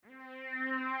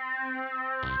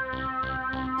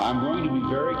I'm going to be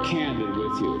very candid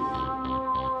with you.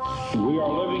 We are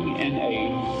living in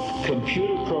a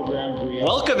computer-programmed reality.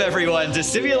 Welcome, everyone, to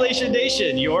Simulation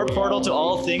Nation, your portal to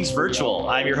all things virtual.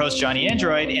 I'm your host, Johnny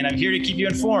Android, and I'm here to keep you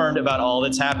informed about all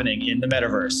that's happening in the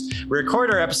metaverse. We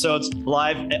record our episodes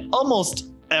live almost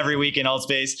every week in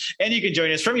Altspace, and you can join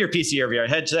us from your PC or VR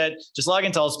headset. Just log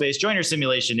into Altspace, join your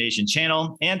Simulation Nation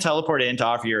channel, and teleport in to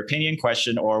offer your opinion,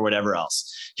 question, or whatever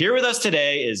else. Here with us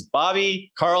today is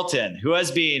Bobby Carlton, who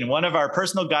has been one of our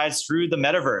personal guides through the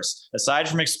metaverse. Aside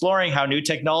from exploring how new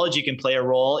technology can play a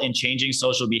role in changing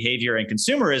social behavior and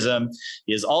consumerism,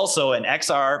 he is also an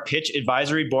XR Pitch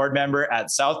Advisory Board member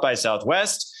at South by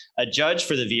Southwest, a judge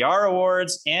for the VR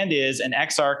Awards, and is an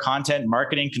XR content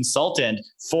marketing consultant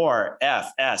for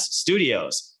FS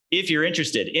Studios. If you're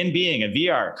interested in being a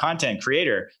VR content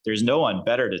creator, there's no one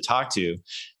better to talk to.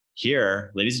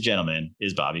 Here, ladies and gentlemen,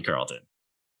 is Bobby Carlton.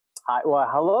 Hi, well,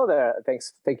 hello there.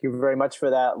 Thank you very much for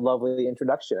that lovely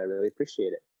introduction. I really appreciate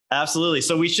it. Absolutely.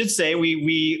 So we should say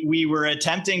we were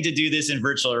attempting to do this in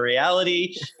virtual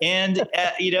reality, and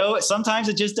sometimes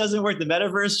it just doesn't work. The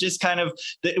metaverse just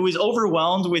it was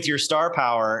overwhelmed with your star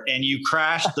power, and you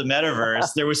crashed the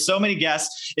metaverse. There was so many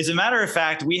guests. As a matter of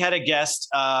fact, we had a guest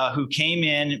who came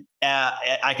in.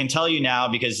 I can tell you now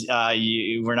because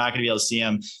we're not going to be able to see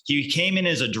him. He came in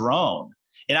as a drone.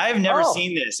 And I have never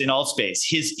seen this in Altspace.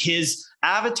 His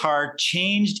avatar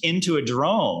changed into a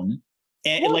drone,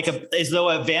 and as though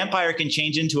a vampire can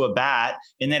change into a bat,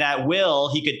 and then at will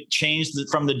he could change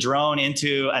from the drone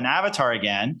into an avatar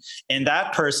again. And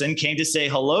that person came to say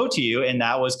hello to you, and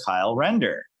that was Kyle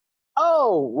Render.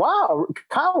 Oh wow,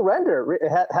 Kyle Render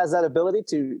has that ability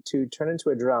to turn into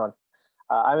a drone.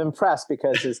 I'm impressed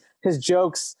because his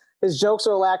jokes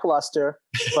are lackluster,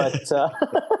 but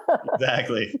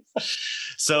Exactly.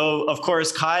 So, of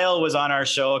course, Kyle was on our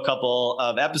show a couple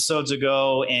of episodes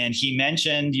ago, and he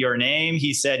mentioned your name.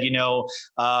 He said,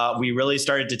 we really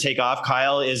started to take off.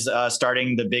 Kyle is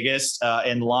starting the biggest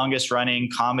and longest running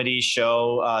comedy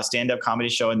show, stand-up comedy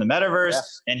show in the metaverse. Yeah.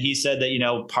 And he said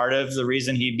that, part of the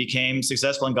reason he became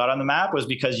successful and got on the map was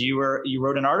because you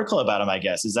wrote an article about him, I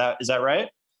guess. Is that right?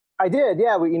 I did.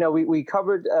 Yeah. We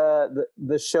covered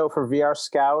the show for VR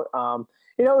Scout.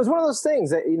 It was one of those things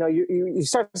that, you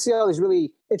start to see all these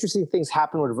really interesting things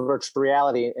happen with virtual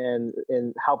reality and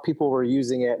how people were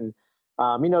using it. And,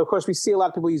 of course, we see a lot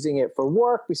of people using it for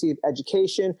work. We see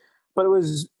education. But it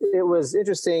was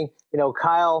interesting.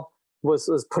 Kyle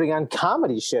was putting on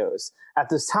comedy shows at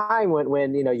this time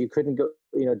when you couldn't go,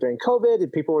 during COVID,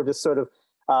 and people were just sort of,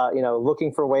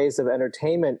 looking for ways of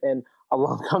entertainment. And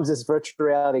along comes this virtual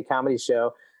reality comedy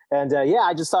show. And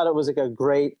I just thought it was like a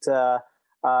great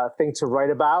thing to write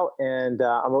about, and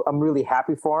I'm really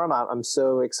happy for him. I'm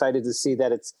so excited to see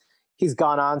that he's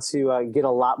gone on to get a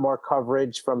lot more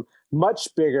coverage from much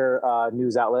bigger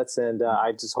news outlets, and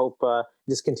I just hope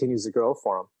this continues to grow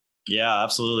for him. Yeah,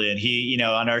 absolutely. And he,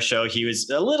 on our show, he was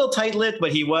a little tight-lipped,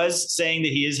 but he was saying that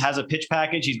he has a pitch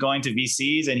package. He's going to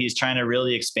VCs and he's trying to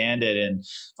really expand it and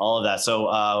all of that.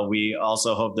 So we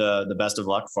also hope the best of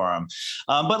luck for him.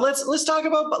 But let's talk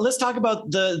about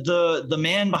the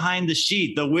man behind the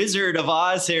sheet, the Wizard of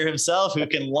Oz here himself, who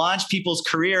can launch people's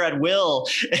career at will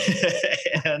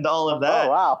and all of that. Oh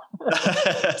wow!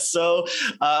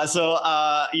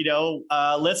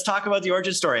 Let's talk about the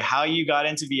origin story, how you got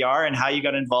into VR and how you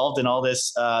got involved in all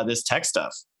this tech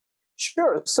stuff.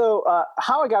 Sure. So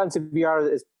how I got into VR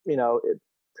is,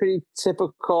 pretty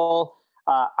typical.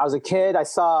 I was a kid. I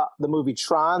saw the movie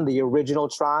Tron, the original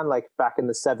Tron, like back in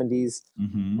the 70s.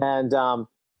 Mm-hmm. And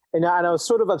I was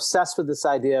sort of obsessed with this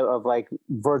idea of like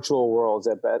virtual worlds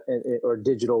or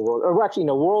digital world, or actually,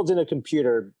 worlds in a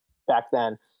computer back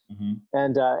then. Mm-hmm.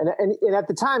 And at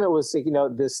the time it was like,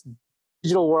 this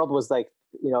digital world was like,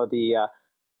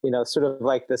 sort of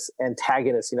like this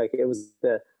antagonist, like it was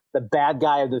the bad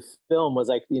guy of the film was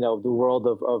like, the world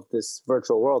of this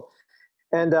virtual world.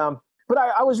 And, but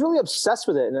I was really obsessed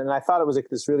with it. And I thought it was like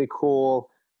this really cool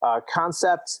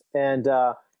concept. And,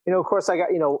 of course I got,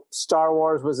 Star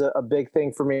Wars was a big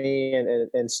thing for me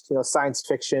and science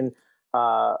fiction,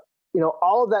 all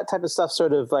of that type of stuff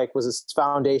sort of like was a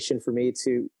foundation for me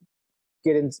to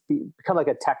get in, become like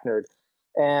a tech nerd.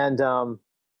 And,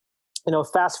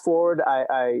 fast forward,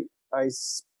 I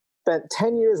spent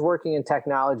 10 years working in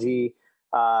technology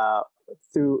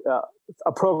through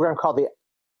a program called the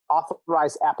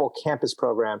Authorized Apple Campus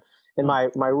Program. And my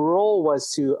role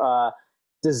was to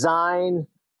design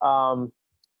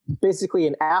basically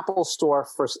an Apple store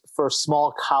for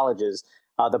small colleges.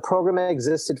 The program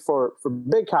existed for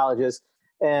big colleges.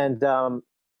 And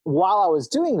while I was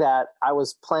doing that, I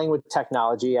was playing with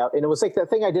technology. And it was like the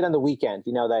thing I did on the weekend,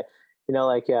 that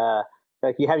like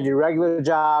you have your regular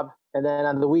job, and then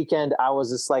on the weekend I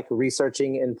was just like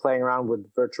researching and playing around with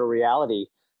virtual reality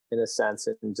in a sense,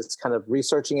 and just kind of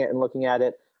researching it and looking at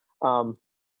it. And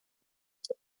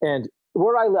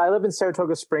where I live in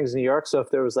Saratoga Springs, New York. So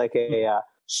if there was like a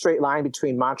straight line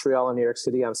between Montreal and New York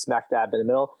City, I'm smack dab in the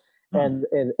middle. And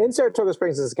in Saratoga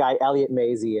Springs is this guy, Elliot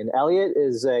Mazie. And Elliot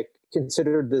is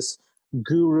considered this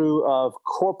guru of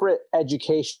corporate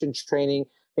education training.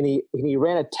 And he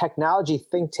ran a technology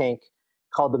think tank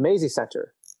called the Mazie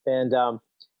Center. And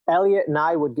Elliot and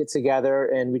I would get together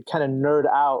and we'd kind of nerd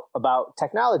out about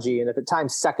technology. And at the time,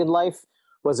 Second Life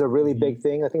was a really big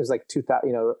thing. I think it was like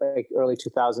 2000, like early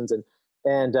 2000s.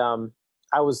 And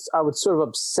I was sort of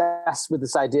obsessed with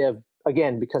this idea of,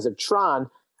 again, because of Tron,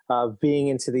 being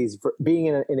in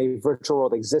a virtual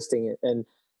world existing. And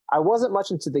I wasn't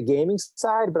much into the gaming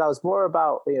side, but I was more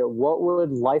about, what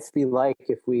would life be like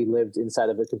if we lived inside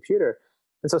of a computer?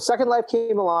 And so Second Life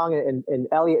came along, and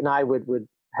Elliot and I would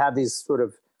have these sort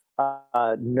of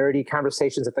nerdy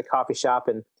conversations at the coffee shop.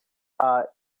 And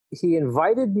he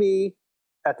invited me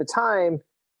at the time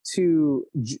to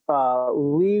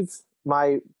leave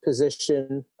my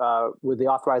position with the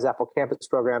Authorized Apple Campus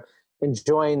program and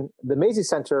join the Mazie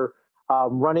Center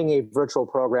running a virtual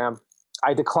program.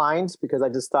 I declined because I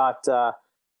just thought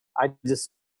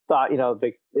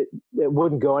it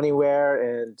wouldn't go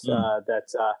anywhere, and that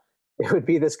it would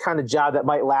be this kind of job that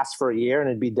might last for a year and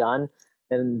it'd be done,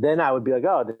 and then I would be like,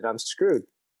 oh, then I'm screwed.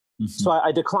 Mm-hmm. So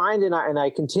I declined, and I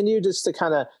continued just to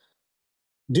kind of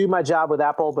do my job with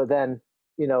Apple, but then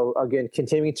again,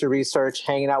 continuing to research,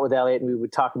 hanging out with Elliot, and we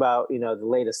would talk about the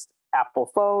latest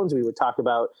Apple phones. We would talk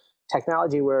about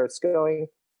technology, where it's going.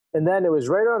 And then it was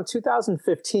right around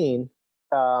 2015.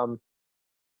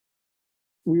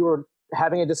 We were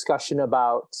having a discussion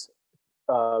about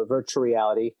virtual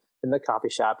reality in the coffee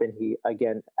shop, and he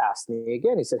again asked me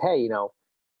again. He said, "Hey,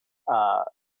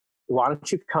 why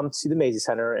don't you come to the Mazie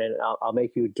Center, and I'll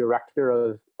make you director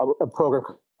of a program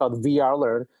called VR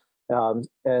Learn."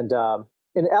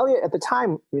 And Elliot at the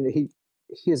time,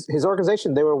 his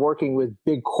organization, they were working with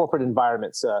big corporate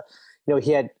environments.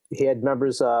 He had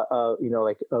members,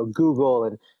 like Google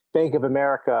and Bank of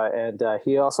America, and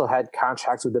he also had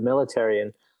contracts with the military.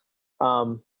 And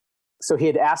so he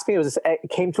had asked me. It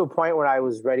came to a point where I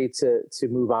was ready to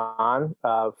move on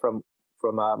from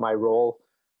my role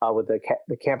with the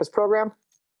campus program,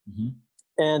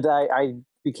 and I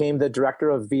became the director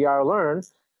of VR Learn.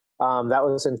 That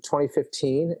was in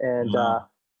 2015, and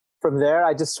from there,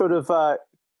 I just sort of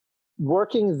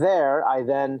working there. I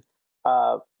then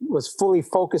was fully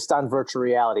focused on virtual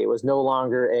reality. It was no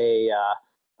longer a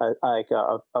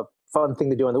fun thing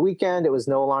to do on the weekend. It was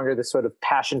no longer this sort of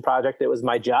passion project. It was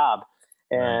my job,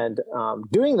 and while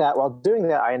doing that,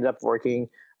 I ended up working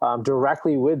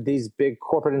directly with these big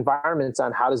corporate environments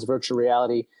on how does virtual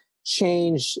reality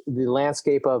change the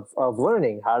landscape of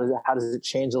learning? How does it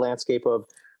change the landscape of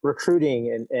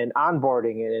recruiting and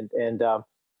onboarding and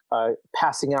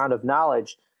passing on of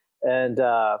knowledge? And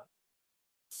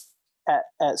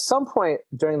at some point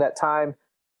during that time,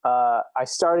 I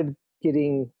started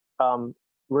getting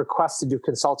requests to do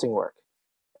consulting work.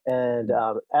 And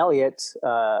Elliot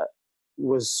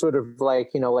was sort of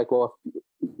like, well,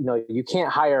 you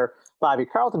can't hire Bobby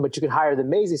Carlton, but you can hire the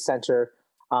Mazie Center.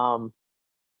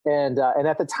 And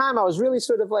at the time, I was really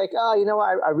sort of like,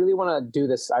 oh, I really want to do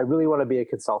this. I really want to be a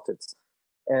consultant.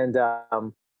 And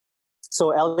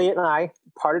so Elliot and I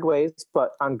parted ways,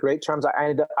 but on great terms. I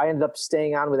ended up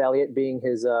staying on with Elliot, being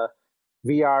his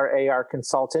VR AR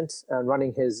consultant and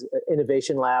running his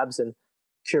innovation labs and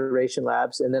curation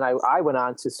labs. And then I went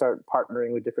on to start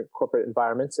partnering with different corporate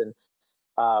environments and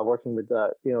working with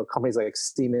companies like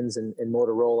Siemens and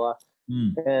Motorola.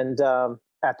 And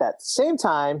at that same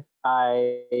time,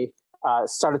 I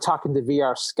started talking to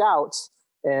VR Scouts,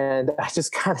 and I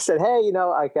just kind of said, hey,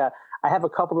 I have a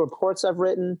couple of reports I've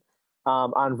written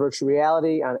on virtual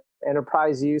reality, on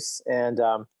enterprise use, and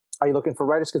are you looking for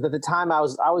writers? Because at the time I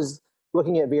was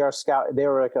looking at VR Scout. They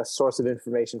were like a source of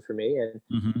information for me,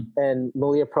 and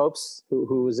Malia Probst,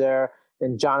 who was there,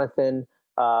 and Jonathan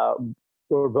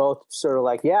were both sort of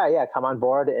like, yeah, come on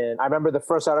board. And I remember the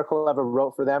first article I ever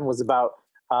wrote for them was about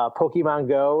Pokemon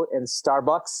Go and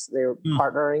Starbucks. They were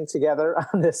partnering together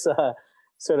on this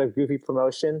sort of goofy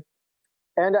promotion.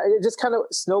 And it just kind of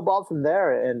snowballed from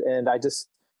there. And I just,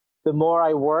 the more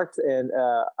I worked, and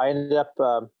I ended up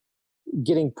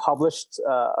getting published,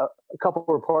 a couple of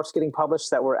reports getting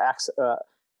published that were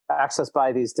accessed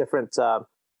by these different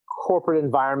corporate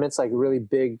environments, like really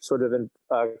big sort of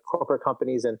corporate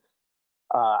companies. And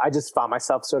I just found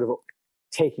myself sort of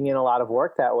taking in a lot of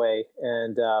work that way.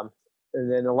 And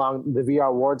then along the VR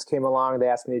Awards came along. They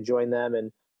asked me to join them,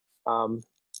 and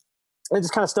it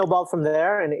just kind of snowballed from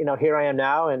there. And here I am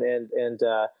now, and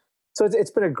so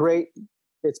it's been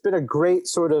a great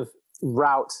sort of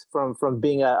route from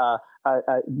being a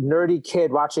nerdy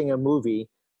kid watching a movie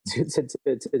to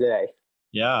today.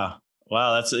 Yeah.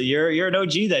 Wow, you're an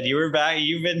OG then.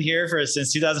 You've been here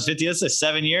since 2015. That's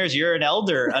 7 years. You're an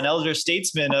elder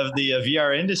statesman of the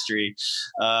VR industry.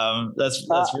 That's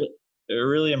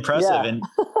really impressive. Yeah. And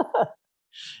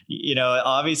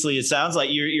obviously it sounds like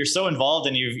you're so involved,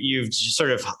 and you've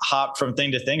sort of hopped from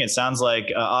thing to thing. It sounds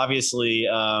like obviously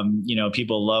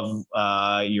people love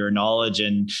your knowledge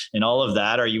and all of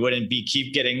that, or you wouldn't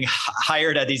keep getting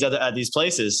hired at these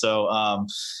places. So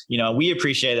we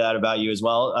appreciate that about you as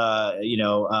well.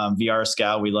 VR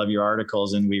Scout, we love your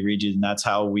articles and we read you, and that's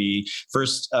how we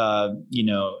first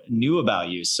knew about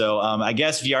you. So I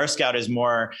guess VR Scout is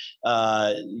more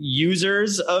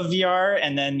users of VR,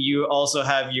 and then you also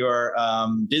have your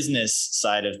business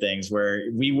side of things, where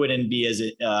we wouldn't be as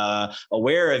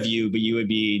aware of you, but you would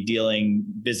be dealing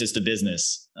business to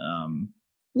business.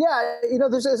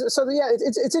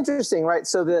 It's interesting, right?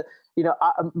 So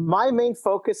my main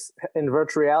focus in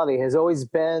virtual reality has always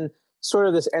been sort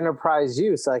of this enterprise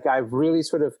use. Like I've really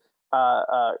sort of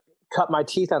cut my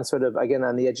teeth on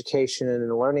on the education and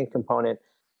the learning component.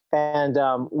 And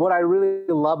what I really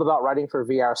love about writing for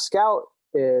VR Scout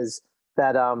is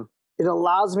that it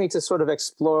allows me to sort of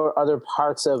explore other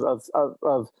parts of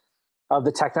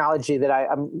the technology that I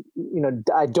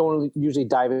don't usually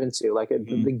dive into, like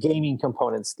the gaming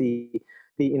components, the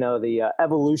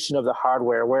evolution of the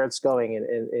hardware, where it's going,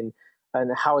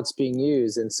 and how it's being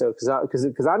used. And so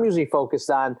because I'm usually focused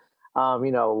on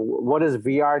what does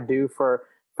VR do for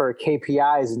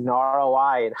KPIs and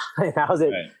ROI, and how's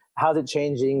it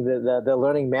changing the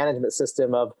learning management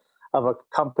system of a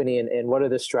company, and what are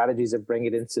the strategies of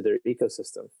bringing it into their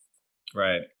ecosystem.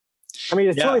 Right. I mean,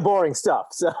 it's really boring stuff.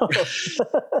 So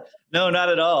no, not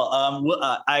at all.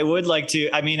 I would like to.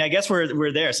 I mean, I guess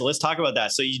we're there. So let's talk about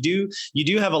that. So you do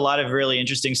have a lot of really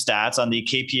interesting stats on the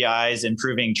KPIs,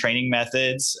 improving training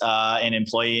methods, and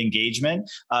employee engagement.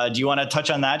 Do you want to touch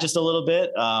on that just a little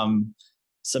bit?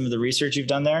 Some of the research you've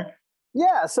done there.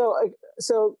 Yeah. So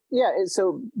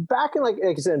back in like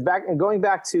I said, going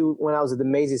back to when I was at the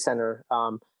Mazie Center,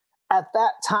 at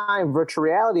that time, virtual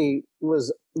reality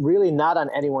was really not on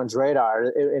anyone's radar,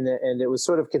 and it was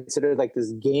sort of considered like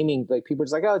this gaming. Like people were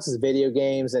just like, oh, it's just video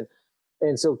games, and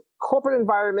so corporate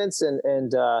environments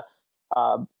and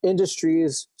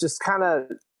industries just kind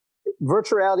of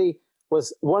virtual reality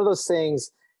was one of those things.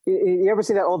 You ever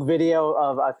see that old video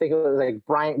of, I think it was like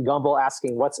Bryant Gumbel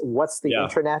asking, what's the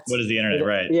internet? What is the internet?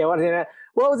 Right. Yeah. What is the internet?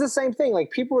 Well, it was the same thing. Like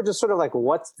people were just sort of like,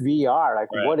 what's VR?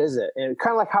 Like, what is it? And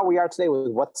kind of like how we are today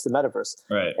with what's the metaverse.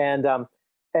 Right.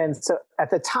 And so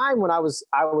at the time when I was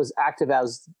active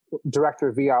as director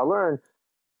of VR Learn,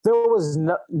 there was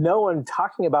no one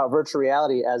talking about virtual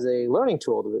reality as a learning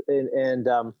tool.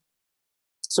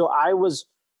 So I was,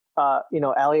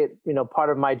 Elliot, part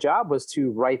of my job was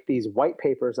to write these white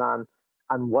papers on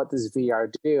what does VR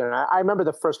do. And I remember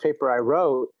the first paper I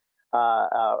wrote,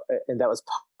 and that was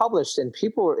published, and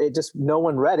no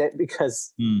one read it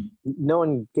because no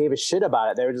one gave a shit about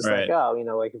it. They were just like, oh,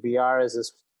 like VR is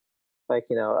this, like,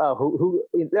 who,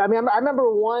 I mean, I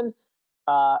remember one,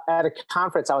 at a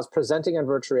conference, I was presenting on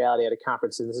virtual reality at a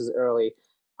conference, and this is early.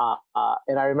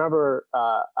 And I remember,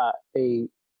 a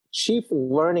chief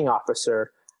learning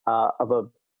officer, of a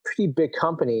pretty big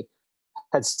company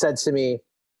had said to me,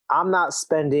 I'm not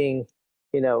spending,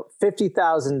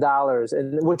 $50,000,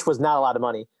 and which was not a lot of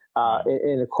money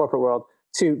in the corporate world,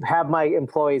 to have my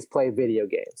employees play video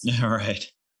games.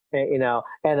 Right.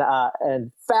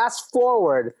 And fast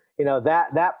forward,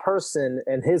 that person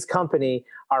and his company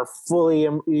are fully,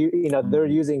 they're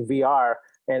using VR,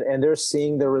 and they're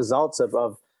seeing the results of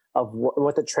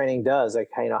what the training does, like,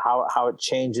 how it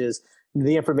changes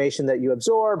the information that you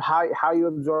absorb, how you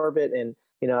absorb it, and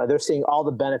they're seeing all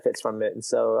the benefits from it. And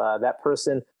so that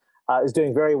person is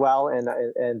doing very well, and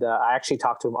I actually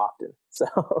talk to him often. So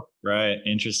right,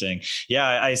 interesting.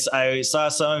 Yeah, I saw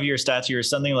some of your stats. You were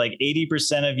something like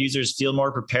 80% of users feel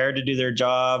more prepared to do their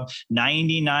job.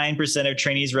 99% of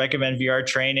trainees recommend VR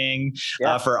training.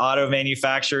 For auto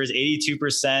manufacturers.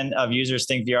 82% of users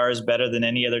think VR is better than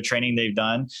any other training they've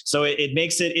done. So it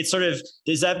makes it sort of,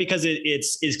 is that because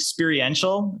it's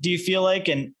experiential? Do you feel like,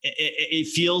 and it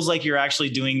feels like you're actually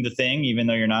doing the thing, even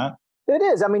though you're not? It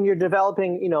is. I mean, you're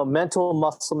developing, mental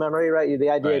muscle memory, right? The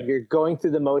idea of you're going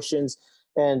through the motions,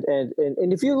 and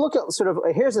if you look at sort of,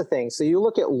 here's the thing. So you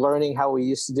look at learning, how we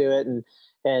used to do it,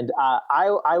 and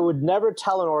I would never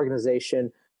tell an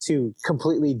organization to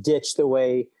completely ditch the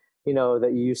way,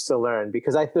 that you used to learn,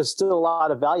 because there's still a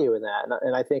lot of value in that.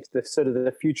 And I think the sort of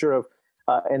the future of,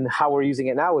 and how we're using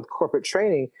it now with corporate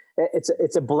training,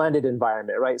 it's a blended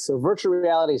environment, right? So virtual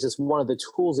reality is just one of the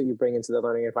tools that you bring into the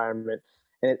learning environment.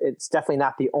 And it's definitely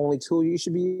not the only tool you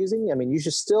should be using. I mean, you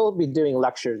should still be doing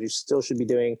lectures. You still should be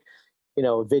doing,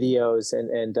 videos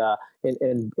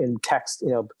and text,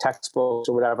 textbooks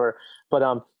or whatever.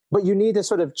 But you need to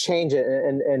sort of change it.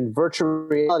 And virtual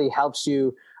reality helps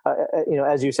you,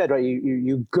 as you said, right?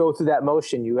 You go through that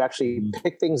motion. You actually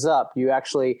pick things up. You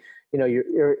actually,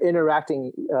 you're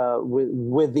interacting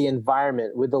with the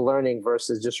environment, with the learning,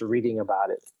 versus just reading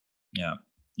about it. Yeah.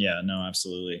 Yeah, no,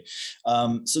 absolutely.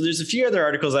 So there's a few other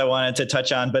articles I wanted to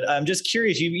touch on, but I'm just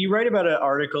curious, you write about an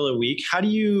article a week. How do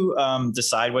you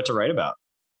decide what to write about?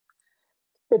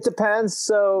 It depends.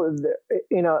 So,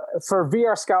 for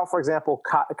VR Scout, for example,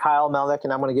 Kyle Melnick,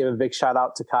 and I'm going to give a big shout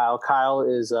out to Kyle. Kyle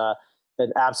is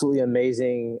an absolutely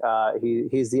amazing,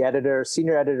 he's the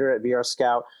senior editor at VR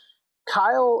Scout.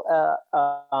 Kyle,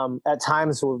 at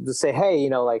times will just say, hey,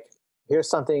 here's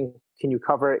something, can you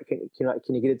cover it?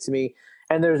 Can you get it to me?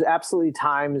 And there's absolutely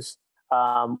times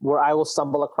where I will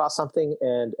stumble across something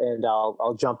and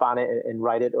I'll jump on it and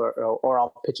write it, or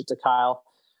I'll pitch it to Kyle.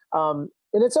 And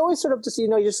it's always sort of just,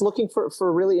 you're just looking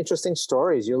for really interesting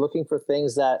stories. You're looking for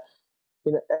things that,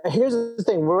 here's the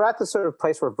thing. We're at the sort of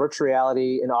place where virtual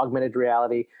reality and augmented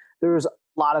reality, there's a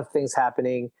lot of things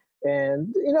happening.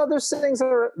 And, there's things that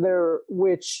are there,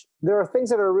 which there are things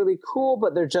that are really cool,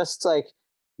 but they're just like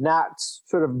not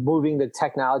sort of moving the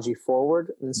technology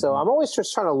forward. And so I'm always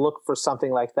just trying to look for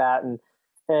something like that. And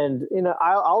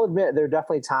I'll admit there are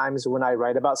definitely times when I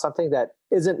write about something that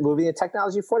isn't moving the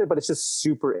technology forward, but it's just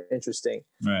super interesting.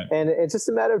 Right. And it's just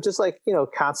a matter of just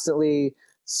constantly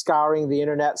scouring the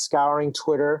internet, scouring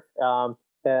Twitter,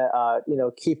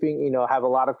 keeping, have a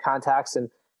lot of contacts, and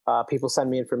people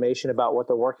send me information about what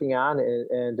they're working on,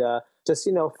 and just,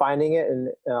 finding it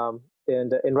and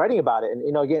writing about it.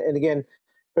 And, again,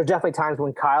 there are definitely times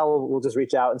when Kyle will just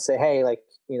reach out and say, hey,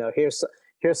 here's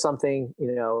something,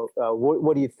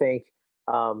 what do you think?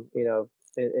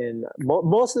 And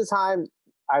most of the time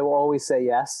I will always say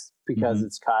yes, because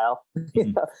it's Kyle.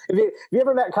 If you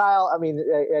ever met Kyle, I mean,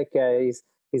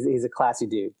 he's a classy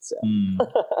dude. So.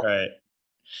 Right.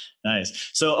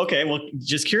 Nice. So, okay. Well,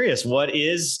 just curious, what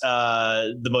is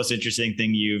the most interesting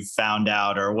thing you've found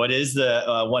out, or what is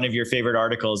the one of your favorite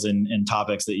articles and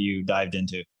topics that you dived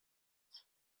into?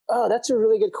 Oh, that's a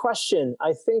really good question.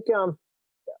 I think,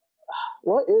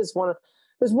 there's one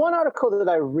article that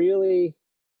I really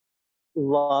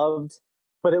loved,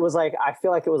 but it was I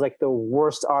feel like it was the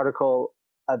worst article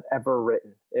I've ever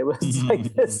written. It was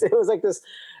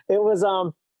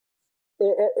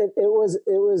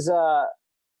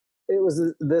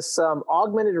this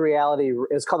augmented reality.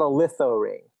 It's called a litho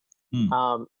ring.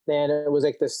 And it was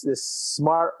this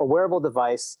smart wearable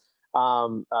device.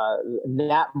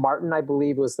 Nat Martin, I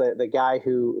believe, was the guy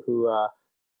who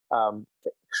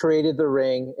created the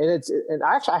ring, and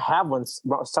I have one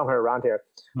somewhere around here.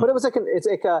 But it was it's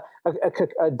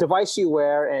a device you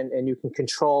wear, and you can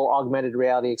control augmented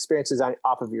reality experiences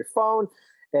off of your phone.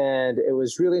 And it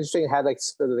was really interesting. It had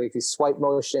these swipe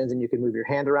motions, and you could move your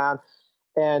hand around,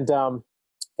 and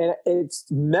it's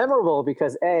memorable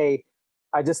because I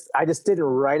just didn't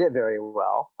write it very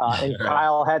well, and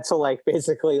Kyle had to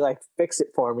basically fix it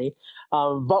for me.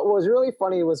 But what was really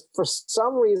funny was, for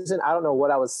some reason, I don't know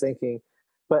what I was thinking,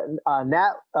 but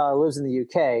Nat lives in the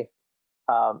UK,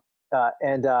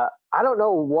 and I don't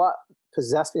know what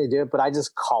possessed me to do it, but I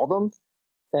just called him,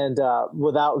 and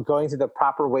without going through the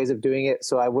proper ways of doing it,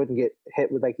 so I wouldn't get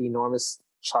hit with enormous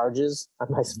charges on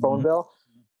my phone bill.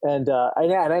 And I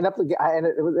ended up, and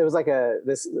it was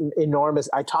this enormous.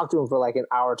 I talked to him for an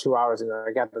hour, 2 hours, and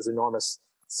I got this enormous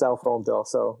cell phone bill.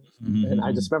 So, and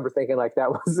I just remember thinking that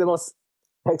was the most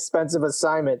expensive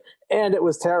assignment, and it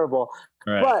was terrible.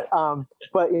 Right.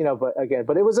 But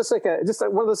it was just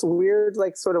one of those weird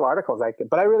sort of articles.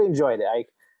 But I really enjoyed it.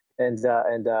 And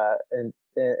the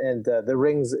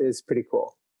rings is pretty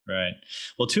cool. Right.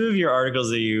 Well, two of your articles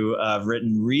that you have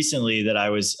written recently that I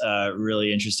was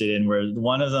really interested in, where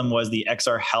one of them was the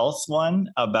XR Health one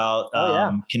about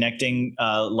connecting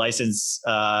licensed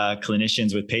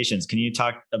clinicians with patients. Can you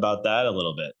talk about that a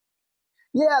little bit?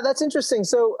 Yeah, that's interesting.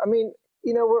 So, I mean,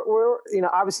 we're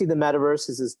obviously the metaverse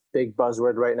is this big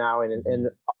buzzword right now, and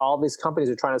all these companies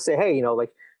are trying to say, hey,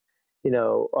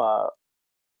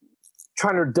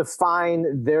 trying to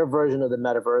define their version of the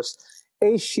metaverse.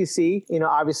 HTC,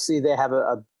 obviously they have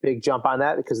a big jump on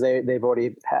that because they've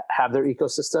already have their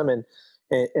ecosystem,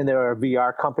 and they're a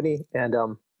VR company. And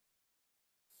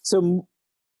so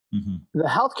The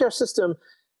healthcare system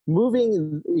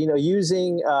moving,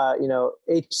 using,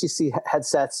 HTC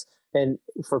headsets and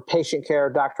for patient care,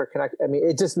 doctor connect. I mean,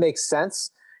 it just makes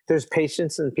sense. There's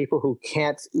patients and people who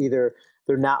can't either,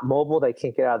 they're not mobile, they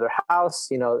can't get out of their house,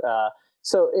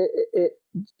 so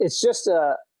it's just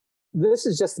this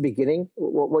is just the beginning.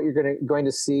 What you're going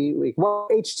to see, like what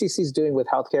HTC is doing with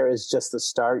healthcare is just the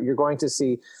start. You're going to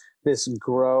see this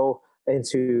grow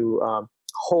into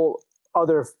whole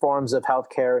other forms of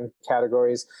healthcare and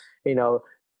categories. Right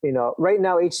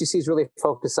now HTC is really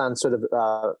focused on sort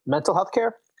of mental health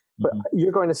care, but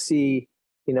you're going to see,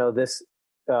 this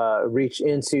reach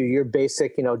into your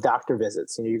basic, doctor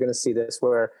visits. You're going to see this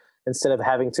where instead of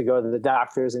having to go to the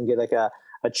doctors and get like a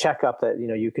checkup, that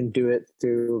you can do it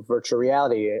through virtual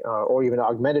reality or even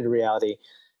augmented reality,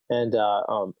 and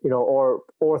or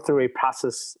through a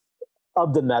process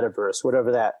of the metaverse,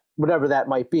 whatever that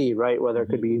might be, right? Whether it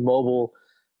could be mobile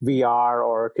VR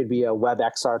or it could be a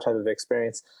WebXR type of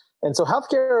experience. And so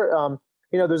healthcare,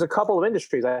 there's a couple of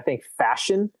industries. I think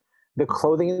fashion, the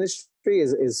clothing industry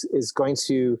is going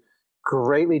to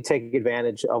greatly take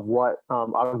advantage of what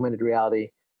augmented reality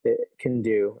it can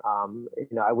do.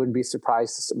 I wouldn't be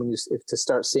surprised to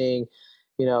start seeing,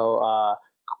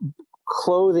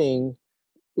 clothing,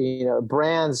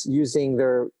 brands using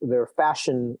their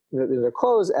fashion, their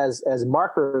clothes as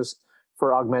markers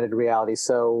for augmented reality.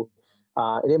 So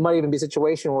it might even be a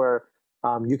situation where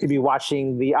you could be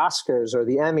watching the Oscars or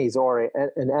the Emmys or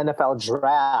an NFL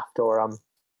draft or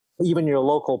even your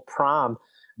local prom,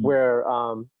 where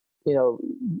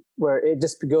where it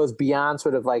just goes beyond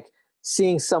sort of like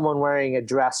seeing someone wearing a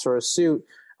dress or a suit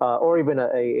or even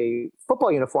a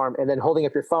football uniform and then holding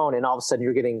up your phone, and all of a sudden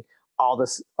you're getting all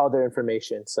this other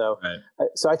information. So,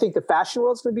 so I think the fashion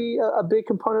world is going to be a big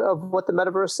component of what the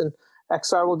metaverse and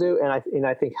XR will do, and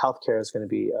I think healthcare is going to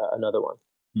be another one.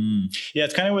 Yeah,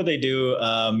 it's kind of what they do.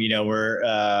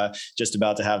 We're just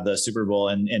about to have the Super Bowl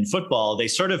in football. They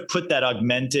sort of put that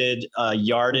augmented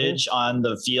yardage on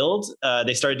the field.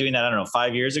 They started doing that, I don't know,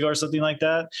 5 years ago or something like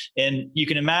that. And you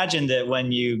can imagine that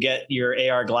when you get your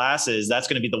AR glasses, that's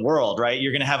going to be the world, right?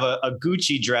 You're going to have a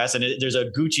Gucci dress, and there's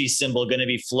a Gucci symbol going to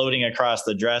be floating across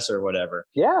the dress or whatever.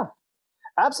 Yeah.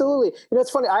 Absolutely. It's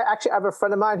funny. I have a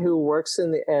friend of mine who works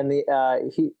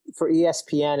for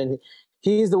ESPN, and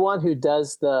he's the one who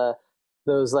does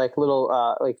those like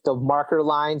little like the marker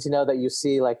lines, that you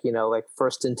see like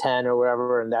first and 10 or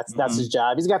wherever, and that's his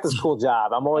job. He's got this cool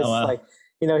job. I'm always like,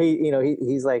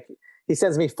 he's like, he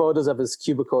sends me photos of his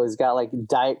cubicle. He's got like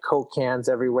Diet Coke cans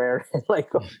everywhere, and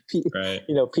like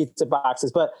pizza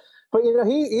boxes. But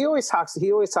he always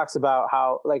talks about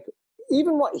how like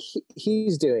even what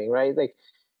he's doing, right? Like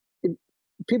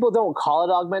people don't call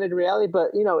it augmented reality,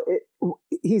 but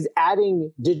he's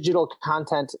adding digital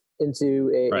content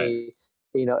into a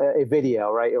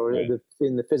video, right? Or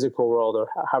in the physical world, or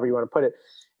however you want to put it.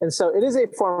 And so it is a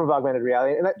form of augmented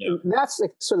reality. And that's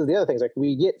like sort of the other things. Like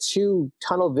we get too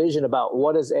tunnel vision about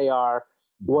what is AR,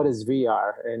 what is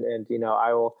VR. And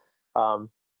I will,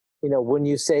 when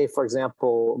you say, for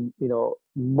example,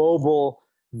 mobble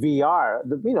VR,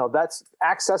 that's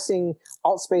accessing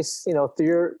alt space,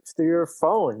 through your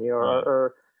phone,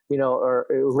 or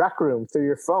a rec room through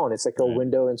your phone. It's like a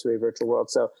window into a virtual world.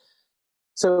 So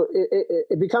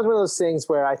it becomes one of those things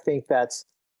where I think that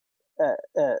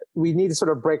we need to sort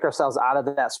of break ourselves out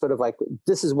of that sort of like,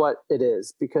 this is what it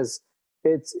is, because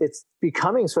it's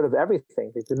becoming sort of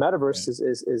everything. The metaverse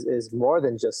is more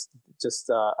than just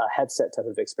a headset type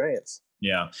of experience.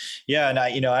 Yeah. And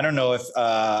I don't know if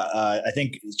I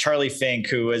think Charlie Fink,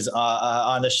 who was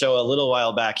on the show a little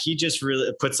while back, he just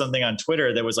really put something on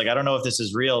Twitter that was like, I don't know if this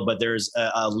is real, but there's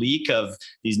a leak of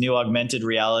these new augmented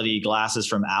reality glasses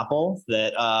from Apple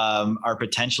that are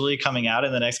potentially coming out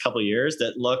in the next couple of years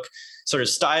that look sort of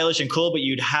stylish and cool, but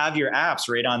you'd have your apps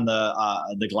right on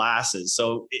the glasses.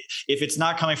 So if it's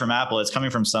not coming from Apple, it's coming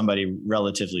from somebody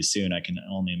relatively soon, I can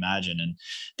only imagine. And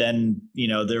then,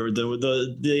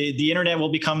 the internet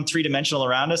will become three-dimensional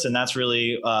around us. And that's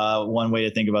really one way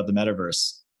to think about the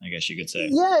metaverse, I guess you could say.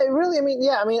 Yeah, really.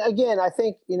 Again, I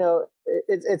think,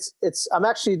 it's, I'm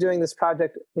actually doing this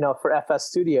project, for FS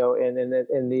Studio, and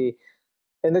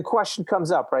the question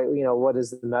comes up, right? What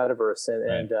is the metaverse?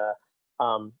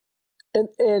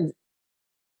 And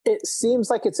it seems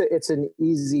like it's an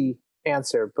easy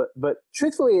answer, but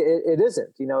truthfully, it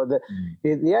isn't.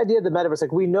 The idea of the metaverse,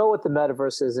 like we know what the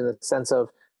metaverse is in a sense of,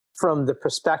 from the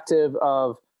perspective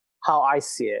of how I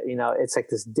see it. It's like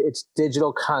this. It's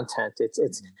digital content.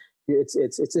 It's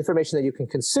information that you can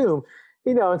consume.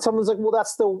 And someone's like, well,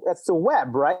 that's the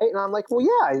web, right? And I'm like, well,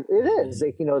 yeah, it is.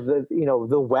 Like,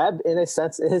 the web in a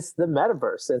sense is the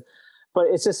metaverse, but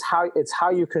it's just how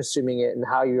you're consuming it and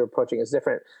how you're approaching it is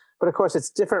different. But of course, it's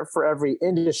different for every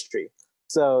industry.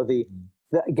 So the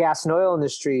gas and oil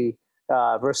industry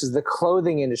versus the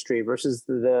clothing industry versus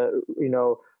the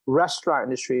restaurant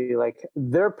industry, like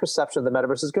their perception of the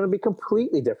metaverse is going to be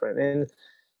completely different. And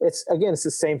it's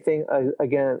the same thing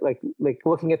again, like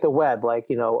looking at the web, like,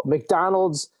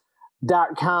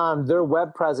 McDonald's.com, their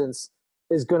web presence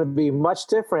is going to be much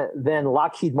different than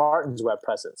Lockheed Martin's web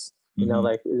presence.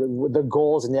 Like the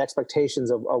goals and the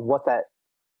expectations of what that,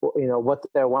 what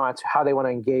they want, how they want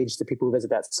to engage the people who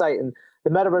visit that site. And the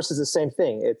metaverse is the same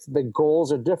thing. It's the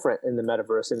goals are different in the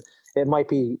metaverse, and it might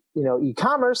be,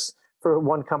 e-commerce for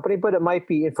one company, but it might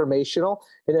be informational,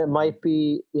 and it might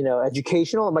be,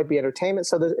 educational. It might be entertainment.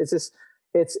 So it gets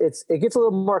a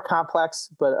little more complex,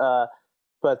 but of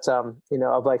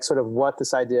like sort of what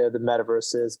this idea of the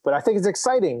metaverse is. But I think it's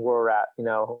exciting where we're at,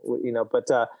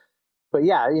 but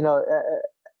yeah,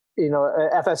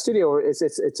 FS Studio,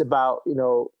 it's about,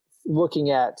 looking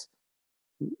at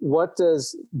what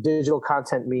does digital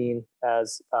content mean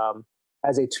as a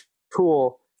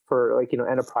tool for, like,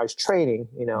 enterprise training,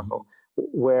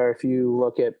 where if you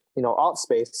look at, alt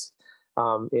space,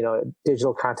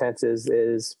 digital content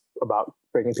is about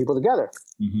bringing people together.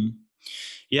 Mm-hmm.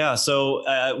 Yeah. So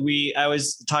I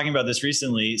was talking about this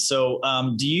recently. So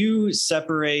do you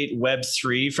separate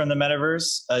Web3 from the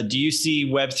metaverse? Do you see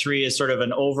Web3 as sort of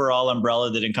an overall umbrella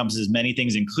that encompasses many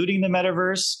things, including the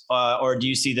metaverse? Or do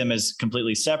you see them as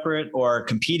completely separate or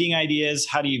competing ideas?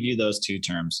 How do you view those two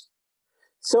terms?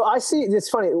 So I see, it's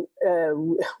funny.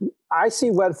 I see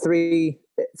Web3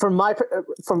 from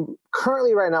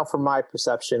currently right now, from my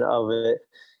perception of it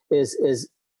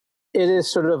it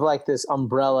is sort of like this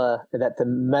umbrella that the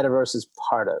metaverse is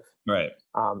part of, right?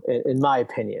 In my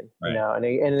opinion, right.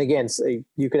 And again, so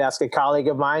you could ask a colleague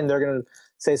of mine; they're going to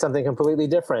say something completely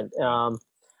different.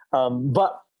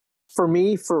 But for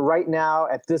me, for right now,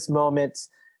 at this moment,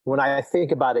 when I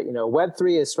think about it,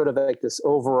 Web3 is sort of like this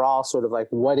overall sort of like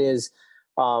what is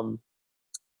the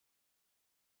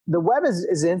web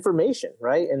is information,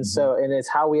 right? And so, and it's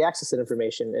how we access that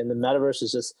information, and the metaverse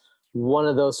is just one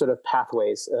of those sort of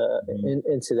pathways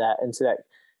into that,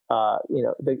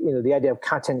 the idea of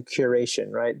content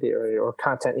curation, right? Or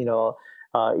content, the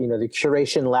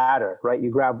curation ladder, right? You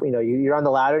grab, you're on the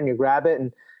ladder and you grab it,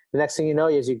 and the next thing you know,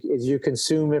 as you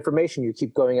consume information, you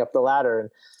keep going up the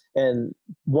ladder, and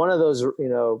one of those,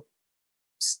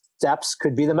 steps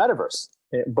could be the metaverse,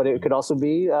 but it could also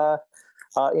be,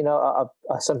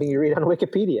 something you read on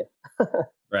Wikipedia.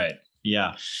 Right.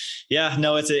 Yeah.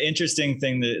 No, it's an interesting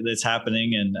thing that's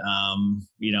happening. And,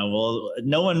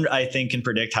 no one, I think, can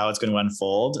predict how it's going to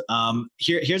unfold.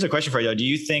 Here's a question for you, though. Do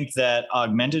you think that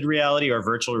augmented reality or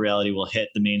virtual reality will hit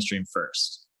the mainstream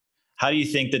first? How do you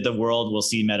think that the world will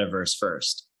see metaverse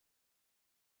first?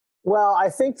 Well, I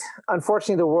think,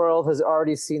 unfortunately, the world has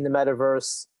already seen the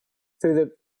metaverse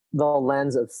through the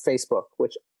lens of Facebook,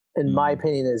 which, in my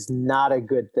opinion, is not a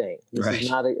good thing. In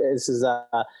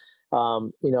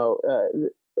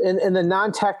the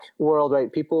non-tech world,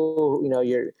 right? People,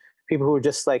 people who are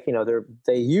just like,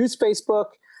 they use Facebook,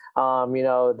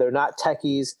 they're not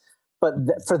techies, but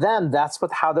for them, that's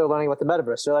how they're learning about the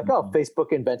metaverse. They're like, oh,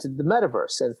 Facebook invented the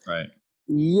metaverse. And right.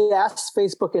 Yes,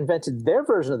 Facebook invented their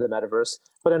version of the metaverse,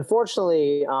 but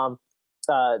unfortunately,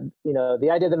 the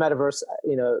idea of the metaverse,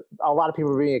 a lot of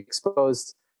people are being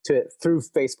exposed to it through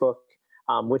Facebook,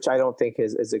 which I don't think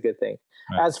is a good thing.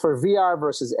 Right. As for VR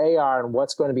versus AR and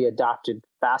what's going to be adopted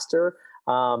faster,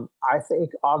 I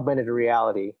think augmented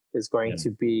reality is going to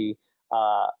be,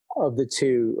 of the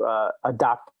two,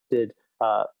 adopted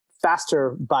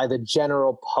faster by the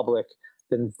general public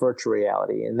than virtual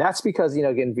reality. And that's because,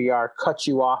 again, VR cuts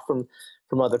you off from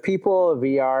other people.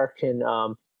 VR can,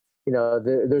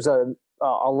 there's a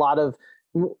lot of,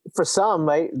 for some,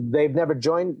 right, they've never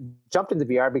jumped into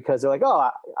VR because they're like, oh,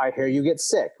 I hear you get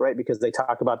sick, right? Because they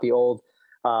talk about the old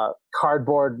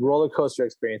cardboard roller coaster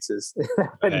experiences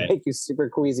that would make you super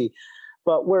queasy.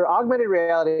 But where augmented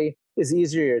reality is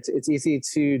easier, it's easy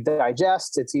to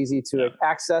digest, it's easy to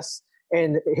access.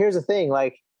 And here's the thing,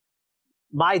 like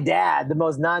my dad, the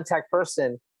most non-tech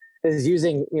person, is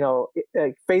using,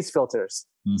 face filters.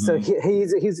 Mm-hmm. So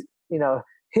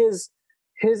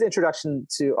his introduction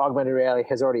to augmented reality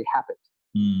has already happened.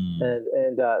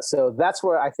 And so that's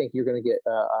where I think you're going to get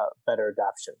a better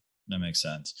adoption. That makes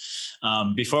sense.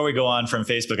 Before we go on from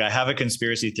Facebook, I have a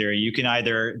conspiracy theory. You can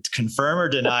either confirm or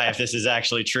deny if this is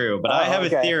actually true, but I have a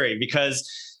theory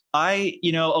because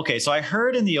Okay, so I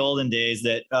heard in the olden days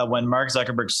that when Mark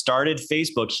Zuckerberg started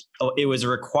Facebook, it was a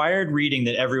required reading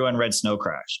that everyone read Snow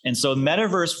Crash. And so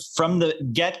metaverse from the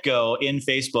get-go in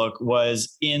Facebook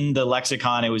was in the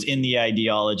lexicon. It was in the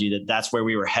ideology that that's where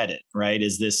we were headed, right?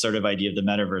 Is this sort of idea of the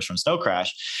metaverse from Snow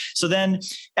Crash. So then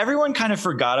everyone kind of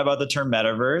forgot about the term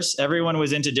metaverse. Everyone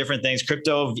was into different things.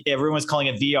 Crypto, everyone was calling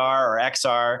it VR or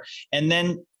XR. And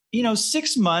then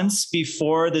 6 months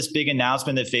before this big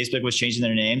announcement that Facebook was changing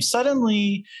their name,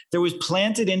 suddenly there was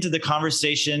planted into the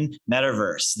conversation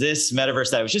metaverse, this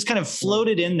metaverse that was just kind of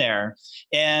floated in there.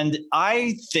 And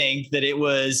I think that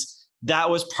that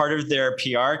was part of their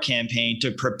PR campaign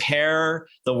to prepare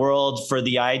the world for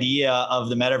the idea of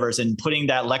the metaverse and putting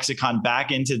that lexicon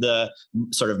back into the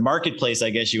sort of marketplace, I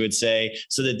guess you would say,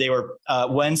 so that they were,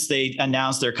 once they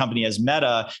announced their company as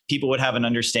Meta, people would have an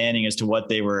understanding as to what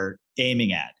they were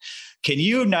aiming at. Can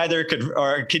you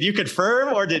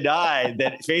confirm or deny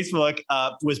that Facebook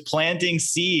was planting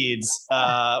seeds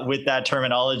with that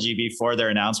terminology before their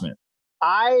announcement?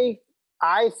 I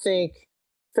think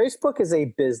Facebook is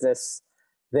a business.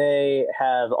 They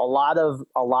have a lot of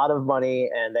money,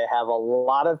 and they have a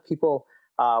lot of people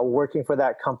working for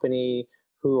that company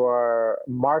who are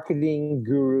marketing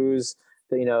gurus.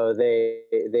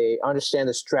 They understand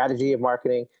the strategy of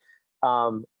marketing,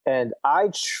 and I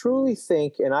truly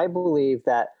think, and I believe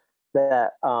that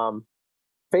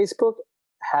Facebook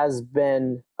has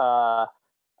been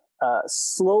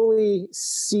slowly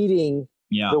seeding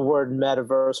the word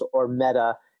metaverse or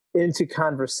meta into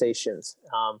conversations.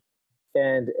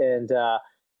 Here's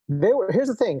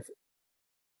the thing.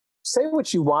 Say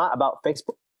what you want about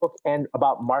Facebook and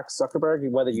about Mark Zuckerberg,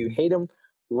 whether you hate him,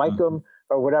 like him,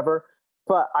 or whatever.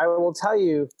 But I will tell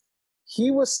you, he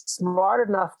was smart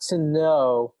enough to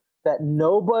know that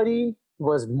nobody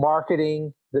was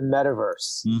marketing the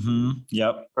metaverse. Mm-hmm.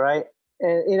 Yep. Right.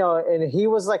 And he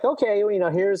was like, okay,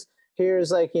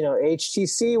 here's like,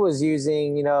 HTC was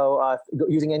using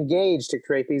Engage to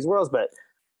create these worlds, but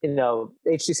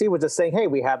HTC was just saying, hey,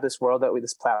 we have this world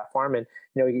this platform, and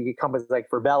you get companies like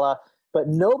Verbella, but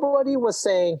nobody was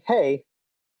saying, hey,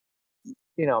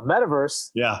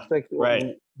 metaverse. Yeah. Like,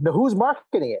 right. Who's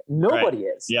marketing it? Nobody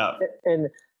is. Yeah. And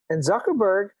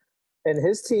Zuckerberg and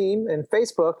his team and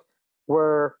Facebook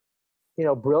were,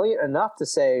 brilliant enough to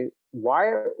say, why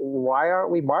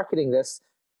aren't we marketing this?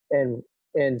 And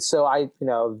so I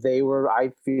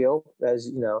feel, as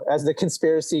the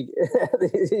conspiracy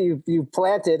you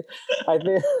planted, I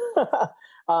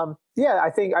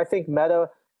think, I think Meta,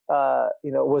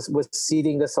 was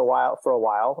seeding this for a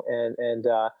while and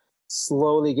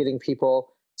slowly getting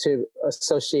people to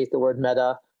associate the word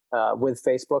Meta with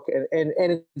Facebook, and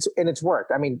it's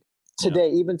worked. I mean,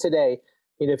 even today,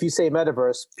 if you say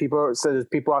metaverse, there's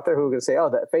people out there who are going to say, oh,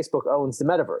 that Facebook owns the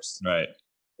metaverse. Right.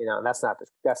 That's not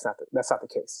the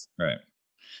case. Right.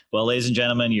 Well, ladies and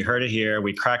gentlemen, you heard it here.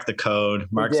 We cracked the code.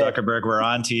 Mark Zuckerberg, we're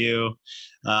on to you.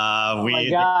 My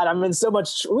God, I'm in so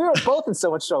much. We were both in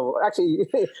so much trouble. Actually,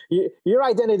 your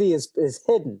identity is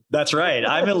hidden. That's right.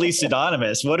 I'm at least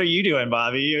anonymous. What are you doing,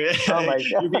 Bobby? You're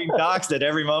being doxxed at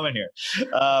every moment here.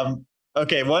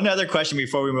 Okay, one other question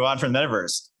before we move on from the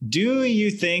metaverse. Do you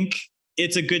think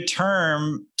it's a good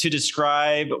term to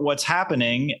describe what's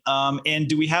happening? And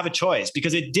do we have a choice?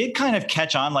 Because it did kind of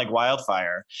catch on like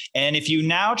wildfire. And if you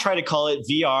now try to call it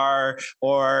VR,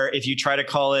 or if you try to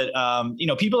call it,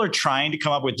 people are trying to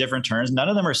come up with different terms. None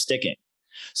of them are sticking.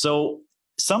 So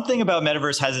something about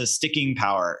metaverse has a sticking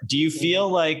power. Do you feel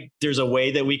like there's a way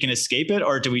that we can escape it,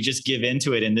 or do we just give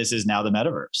into it and this is now the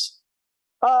metaverse?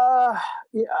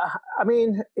 Yeah, I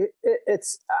mean,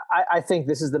 I think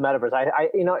this is the metaverse.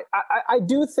 I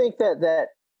do think that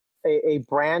a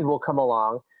brand will come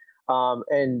along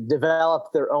and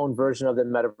develop their own version of the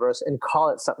metaverse and call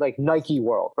it something like Nike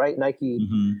World, right? Nike.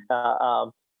 Mm-hmm.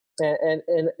 And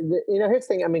here's the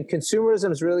thing. I mean,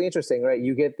 consumerism is really interesting, right?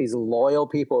 You get these loyal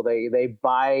people. They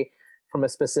buy from a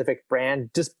specific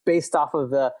brand just based off of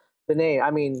the name.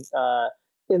 I mean,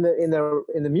 in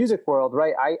the music world,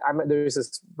 right? There's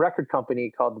this record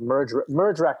company called Merge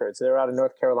Records. They're out of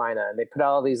North Carolina, and they put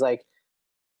out all these like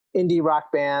indie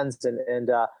rock bands.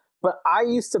 But I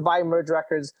used to buy Merge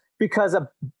Records because it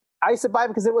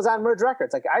was on Merge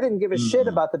Records. Like, I didn't give a shit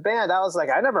about the band. I was like,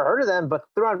 I never heard of them, but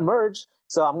they're on Merge,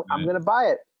 so I'm going to buy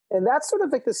it. And that's sort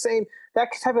of like the same, that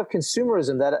type of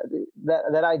consumerism,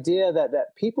 that idea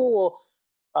that people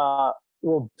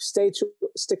will stick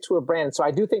to a brand. So I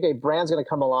do think a brand's going to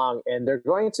come along, and they're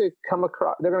going to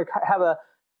have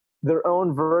their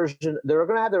own version. They're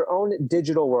going to have their own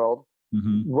digital world,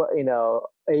 mm-hmm.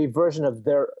 A version of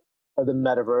the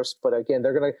metaverse. But again,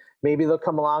 maybe they'll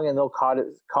come along and they'll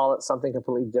call it something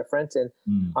completely different. And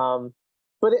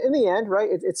but in the end, right,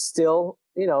 it's still,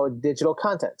 digital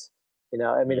content.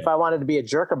 I mean, if I wanted to be a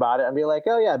jerk about it, I'd be like,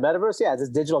 oh yeah, metaverse, yeah, it's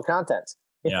digital content.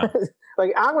 Yeah.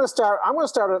 Like I'm going to start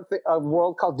a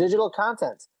world called digital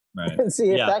content. Right. And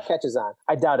see if that catches on.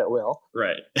 I doubt it will.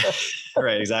 Right.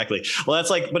 Right. Exactly. Well,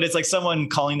 but it's like someone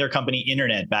calling their company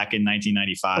Internet back in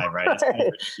 1995, right? It's kind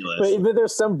of ridiculous. But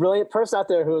there's some brilliant person out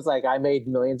there who's like, I made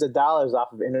millions of dollars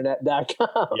off of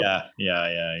internet.com.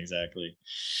 Yeah, exactly.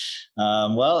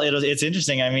 Well, it's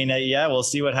interesting. I mean, we'll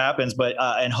see what happens, but,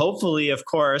 and hopefully, of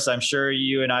course, I'm sure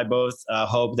you and I both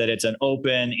hope that it's an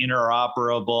open,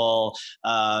 interoperable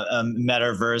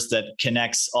metaverse that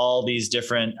connects all these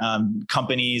different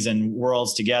companies and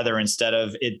worlds together, instead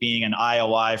of it being an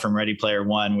IOI from Ready Player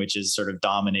One, which is sort of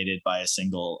dominated by a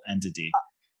single entity.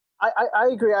 I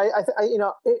agree.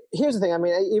 Here's the thing. I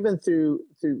mean, even through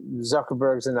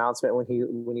Zuckerberg's announcement when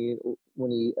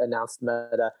he announced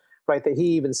Meta, right, that he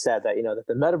even said that that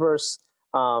the metaverse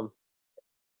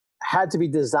had to be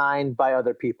designed by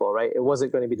other people, right? It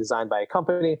wasn't going to be designed by a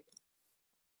company.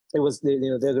 It was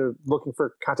they're looking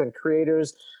for content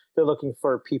creators. They're looking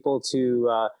for people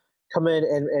to come in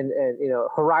and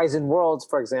Horizon Worlds,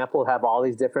 for example, have all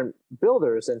these different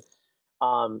builders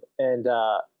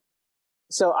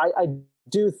so I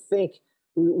do think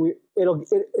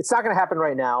it's not going to happen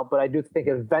right now, but I do think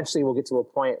eventually we'll get to a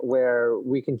point where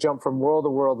we can jump from world to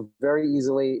world very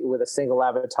easily with a single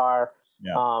avatar.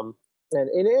 Yeah.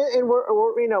 And we're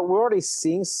already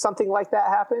seeing something like that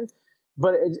happen,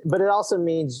 but it also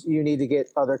means you need to get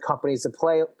other companies to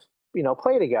play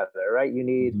together, right? You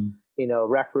need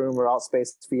Rec Room or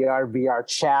Altspace VR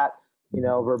Chat,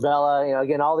 Verbella,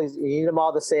 again, all these, you need them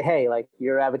all to say, hey, like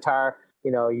your avatar,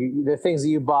 the things that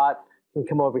you bought can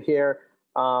come over here.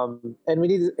 And we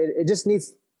need, it just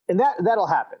needs, and that'll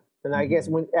happen. And I guess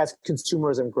as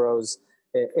consumerism grows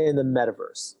in the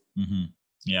metaverse. Mm-hmm.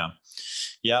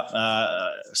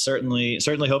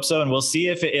 Certainly hope so. And we'll see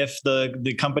if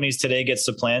the companies today get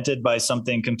supplanted by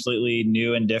something completely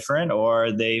new and different,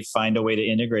 or they find a way to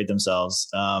integrate themselves.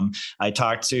 I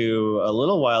talked to a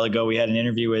little while ago, we had an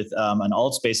interview with an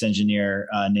Altspace engineer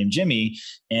named Jimmy,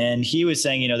 and he was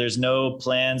saying, there's no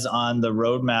plans on the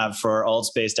roadmap for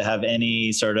Altspace to have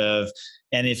any sort of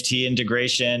NFT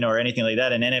integration or anything like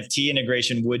that. An NFT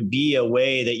integration would be a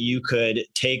way that you could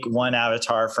take one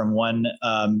avatar from one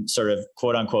sort of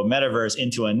quote unquote metaverse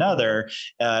into another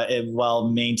while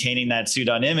maintaining that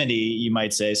pseudonymity, you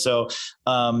might say. So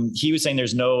he was saying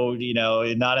there's no,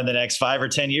 not in the next 5 or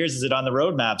 10 years is it on the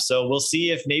roadmap. So we'll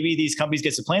see if maybe these companies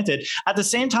get supplanted. At the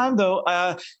same time, though,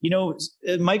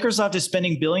 Microsoft is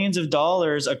spending billions of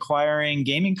dollars acquiring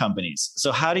gaming companies.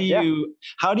 So how do you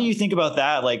think about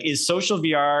that? Like, is social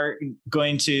VR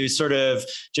going to sort of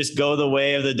just go the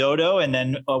way of the dodo, and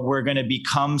then we're going to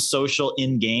become social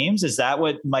in games? Is that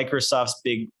what Microsoft's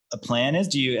big plan is?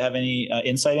 Do you have any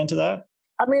insight into that?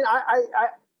 I mean,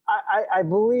 I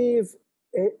believe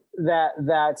that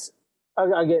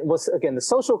again, the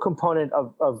social component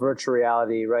of virtual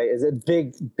reality, right, is a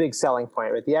big selling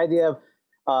point, right? The idea of,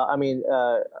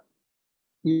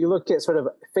 you look at sort of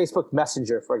Facebook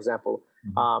Messenger, for example.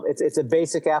 It's a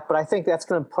basic app, but I think that's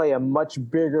going to play a much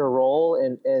bigger role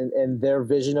in their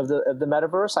vision of the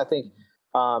metaverse. I think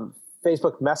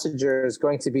Facebook Messenger is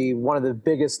going to be one of the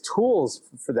biggest tools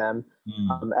for them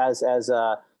as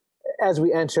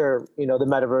we enter, the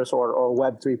metaverse or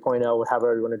Web 3.0,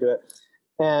 however you want to do it.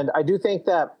 And I do think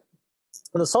that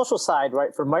on the social side,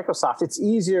 right, for Microsoft, it's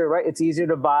easier, right? It's easier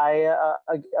to buy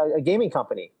a gaming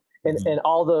company and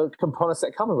all the components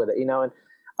that come with it,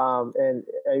 and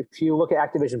if you look at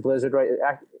Activision Blizzard, right,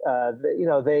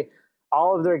 they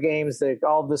all of their games,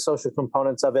 all of the social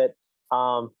components of it,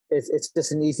 it's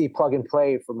just an easy plug and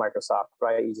play for Microsoft,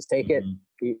 right? You just take it,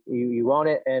 you own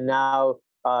it, and now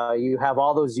you have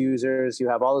all those users, you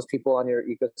have all those people on your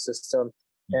ecosystem,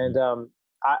 and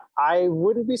I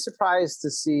wouldn't be surprised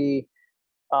to see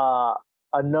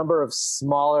a number of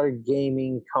smaller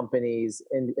gaming companies,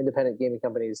 independent gaming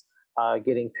companies,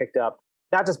 getting picked up.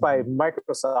 Not just by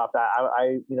Microsoft.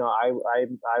 I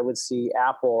would see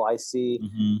Apple. I see,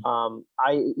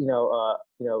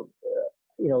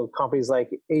 companies like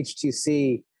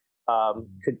HTC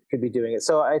could be doing it.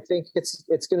 So I think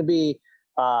it's going to be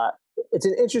it's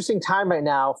an interesting time right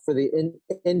now for the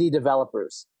indie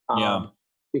developers.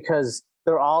 Because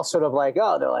they're all sort of like,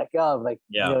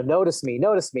 notice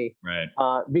me, right?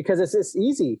 Because it's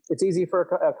easy. It's easy for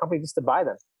a company just to buy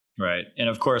them. Right. And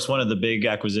of course, one of the big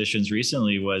acquisitions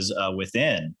recently was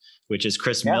Within, which is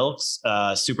Chris Milk's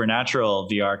Supernatural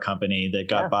VR company that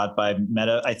got bought by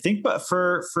Meta, I think, but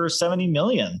for 70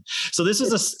 million. So this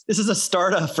is a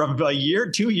startup from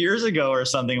 2 years ago or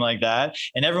something like that.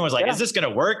 And everyone's like, is this going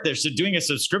to work? They're doing a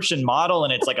subscription model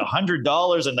and it's like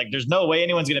 $100 and like there's no way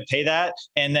anyone's going to pay that.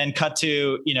 And then cut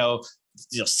to,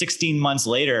 16 months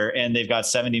later and they've got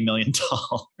 $70 million.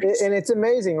 And it's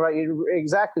amazing, right?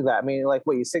 Exactly that. I mean, like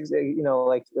like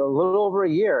a little over a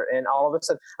year and all of a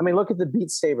sudden, I mean, look at the Beat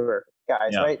Saber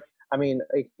guys, right? I mean,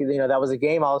 that was a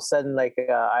game all of a sudden, I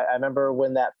remember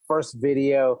when that first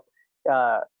video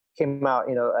came out,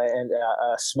 and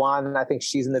Swan, I think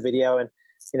she's in the video and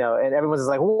everyone's just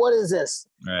like, what is this?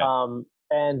 Right.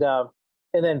 And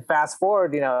then fast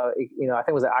forward, I think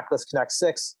it was the Oculus Connect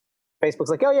 6.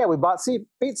 Facebook's like, oh yeah, we bought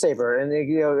Beat Saber, and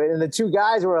and the two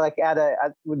guys were like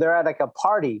they're at like a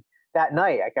party that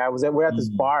night. Like we're at this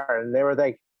bar, and they were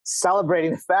like celebrating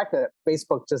the fact that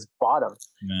Facebook just bought them.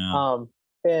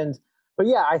 Yeah. But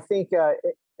yeah, I think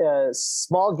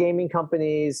small gaming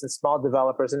companies and small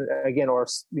developers, and again, it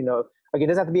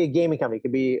doesn't have to be a gaming company. It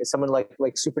could be someone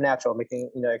like Supernatural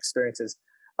making experiences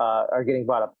are getting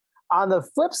bought up. On the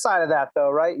flip side of that,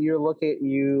 though, right? You look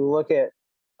at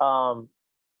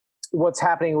what's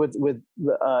happening with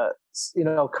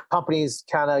companies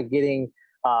kind of getting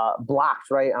blocked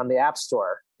right on the App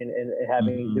Store and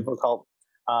having difficult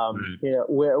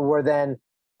where then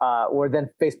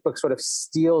Facebook sort of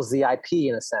steals the IP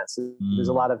in a sense. There's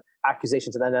a lot of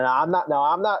accusations, and I'm not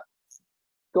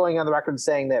going on the record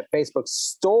saying that Facebook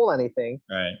stole anything,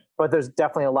 right? But there's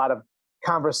definitely a lot of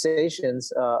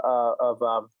conversations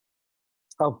of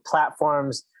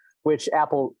platforms which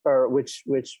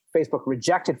Facebook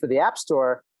rejected for the App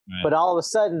Store, but all of a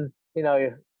sudden,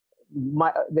 they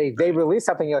release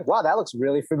something. You're like, wow, that looks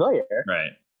really familiar.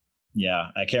 Right. Yeah,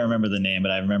 I can't remember the name,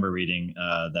 but I remember reading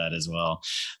that as well.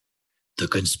 The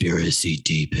conspiracy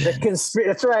deep.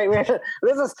 That's right.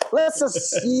 Let's just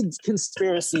seed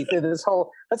conspiracy through this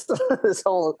whole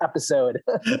episode.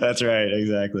 That's right.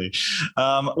 Exactly.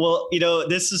 Well,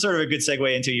 this is sort of a good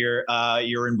segue into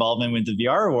your involvement with the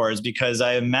VR Awards, because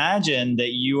I imagine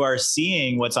that you are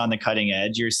seeing what's on the cutting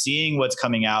edge. You're seeing what's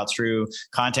coming out through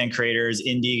content creators,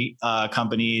 indie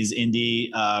companies,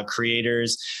 indie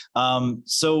creators.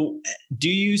 So do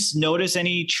you notice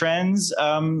any trends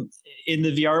in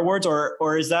the VR Awards,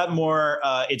 or is that more?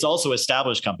 It's also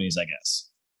established companies, I guess.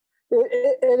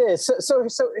 It is. So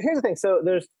here's the thing. So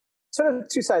there's sort of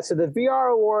two sides. So the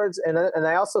VR Awards, and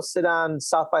I also sit on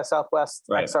South by Southwest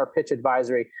XR Pitch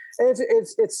Advisory, and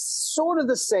it's sort of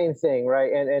the same thing,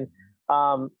 right? And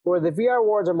where the VR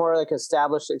Awards are more like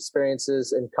established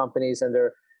experiences and companies, and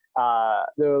they're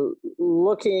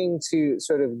looking to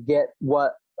sort of get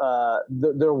what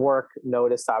their work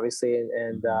noticed, obviously,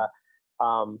 and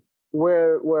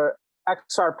where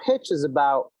XR Pitch is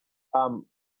about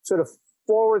sort of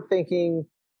forward thinking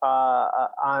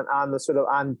on the sort of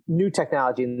on new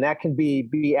technology, and that can be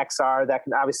XR, that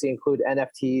can obviously include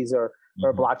NFTs or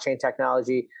blockchain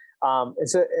technology, and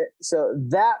so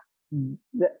that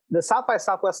the South by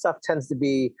Southwest stuff tends to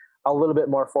be a little bit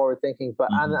more forward thinking, but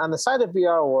on the side of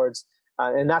VR Awards,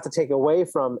 and not to take away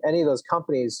from any of those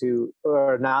companies who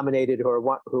are nominated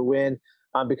who win.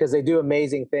 Because they do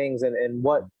amazing things, and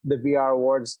what the VR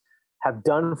Awards have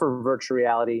done for virtual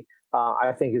reality,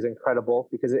 I think is incredible,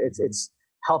 because it's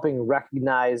helping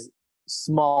recognize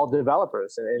small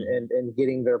developers and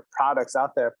getting their products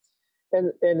out there,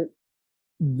 and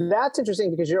that's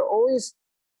interesting because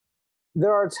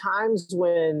there are times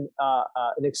when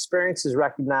an experience is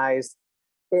recognized.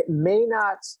 It may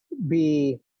not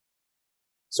be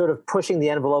sort of pushing the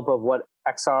envelope of what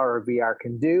XR or VR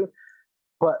can do,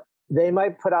 but they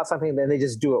might put out something and they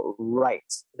just do it right.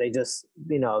 They just,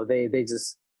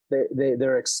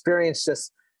 their experience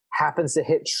just happens to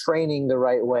hit training the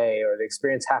right way, or the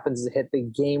experience happens to hit the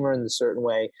gamer in a certain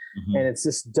way. And it's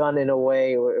just done in a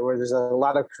way where there's a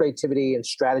lot of creativity and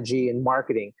strategy and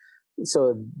marketing.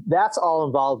 So that's all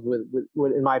involved with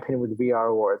in my opinion, with the VR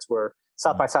Awards, where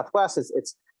South by Southwest,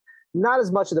 it's not as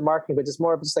much of the marketing, but just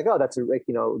more of just like, oh, that's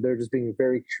they're just being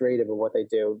very creative in what they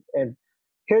do. And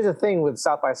here's the thing with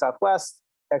South by Southwest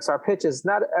XR pitches,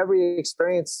 not every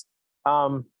experience,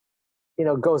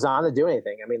 goes on to do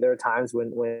anything. I mean, there are times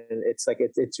when it's like,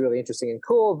 it's really interesting and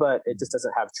cool, but it just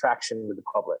doesn't have traction with the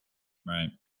public. Right.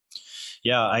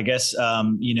 Yeah, I guess,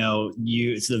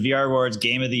 it's the VR Awards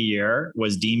Game of the Year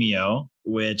was Demio,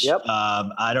 which Yep.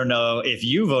 I don't know if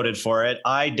you voted for it.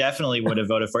 I definitely would have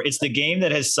voted for it. It's the game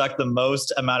that has sucked the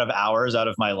most amount of hours out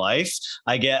of my life.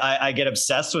 I get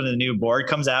obsessed when the new board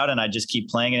comes out, and I just keep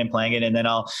playing it and playing it. And then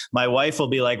my wife will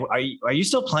be like, are you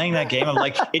still playing that game? I'm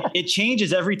like, it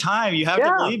changes every time. You have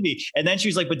to believe me. And then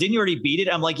she's like, but didn't you already beat it?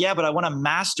 I'm like, yeah, but I want to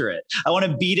master it. I want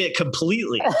to beat it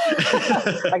completely.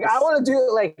 Like I want to do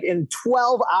it like in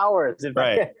 12 hours.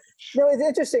 Right. No, it's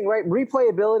interesting, right?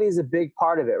 Replayability is a big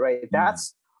part of it, right?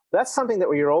 That's something that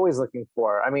you're always looking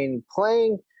for. I mean,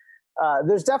 playing,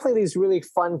 there's definitely these really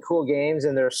fun, cool games,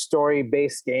 and they're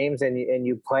story-based games, and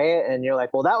you play it, and you're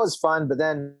like, well, that was fun, but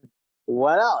then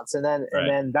what else? And then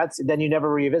then you never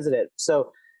revisit it.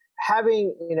 So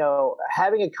having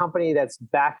a company that's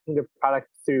backing your product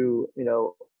through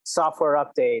software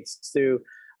updates, through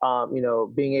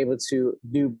being able to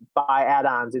buy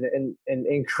add-ons and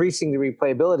increasing the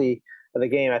replayability of the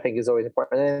game, I think is always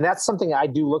important. And that's something I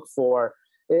do look for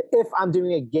if I'm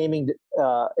doing a gaming,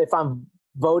 if I'm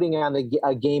voting on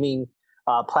a gaming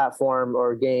platform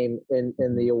or game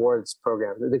in the awards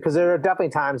program, because there are definitely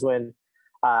times when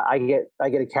I get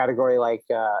a category like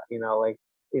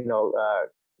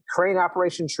crane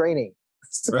operation training.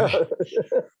 Right.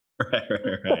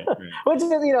 Right. Which is,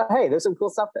 hey, there's some cool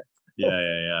stuff there.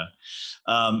 Yeah.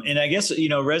 And I guess,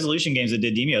 Resolution Games that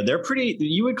did Demeo, they're pretty,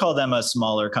 you would call them a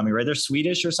smaller company, right? They're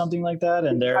Swedish or something like that.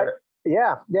 And they're.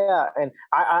 Yeah. And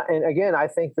and again, I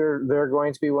think they're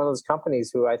going to be one of those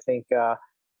companies who I think there's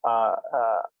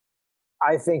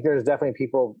definitely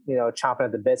people, chomping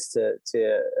at the bits to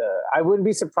I wouldn't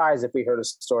be surprised if we heard a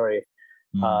story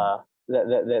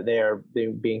that they are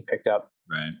being picked up.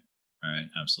 Right.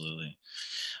 Absolutely.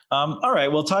 All right.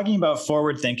 Well, talking about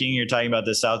forward thinking, you're talking about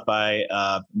the South by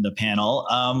the panel.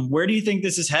 Where do you think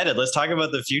this is headed? Let's talk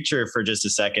about the future for just a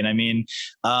second. I mean,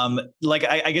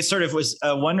 I guess sort of was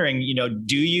wondering,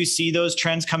 do you see those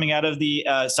trends coming out of the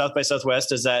South by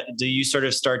Southwest? Do you sort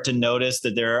of start to notice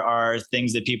that there are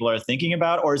things that people are thinking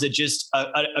about, or is it just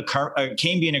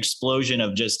can be an explosion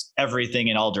of just everything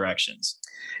in all directions?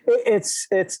 It's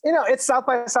South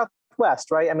by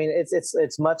Southwest, right? I mean,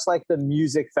 it's much like the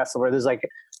music festival where there's like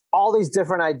all these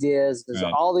different ideas, there's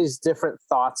all these different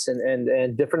thoughts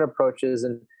and different approaches,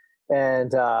 and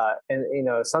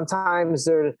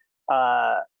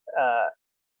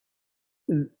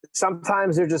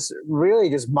sometimes they're just really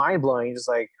just mind blowing, just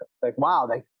like wow,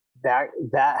 like that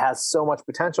has so much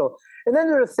potential. And then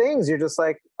there are things you're just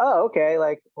like, oh, okay,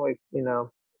 like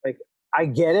I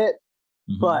get it,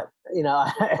 but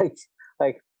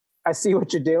I see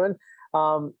what you're doing.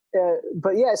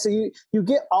 But yeah, so you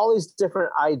get all these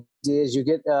different ideas, you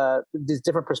get these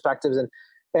different perspectives,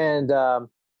 and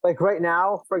like right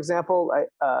now, for example,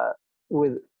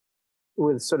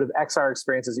 with sort of XR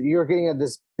experiences, you're getting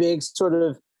this big sort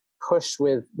of push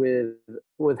with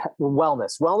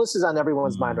wellness. Wellness is on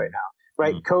everyone's mind right now,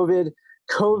 right? COVID,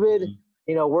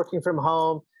 working from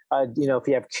home. If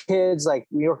you have kids, like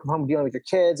you work from home dealing with your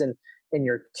kids, and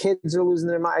your kids are losing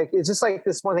their mind. It's just like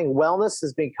this one thing. Wellness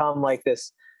has become like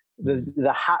this,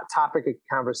 the hot topic of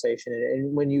conversation.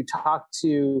 And when you talk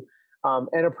to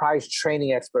enterprise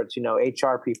training experts,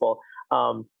 HR people,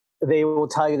 they will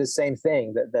tell you the same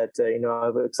thing that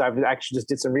because I've actually just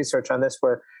did some research on this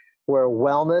where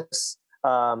wellness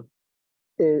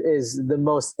is the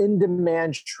most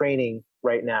in-demand training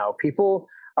right now. People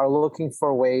are looking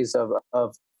for ways to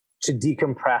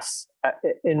decompress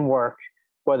in work,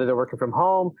 whether they're working from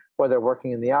home, whether they're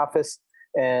working in the office.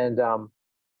 And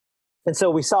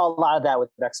so we saw a lot of that with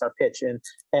XR Pitch.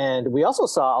 And we also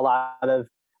saw a lot of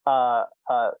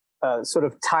sort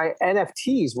of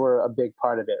NFTs were a big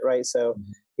part of it, right? So,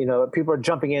 people are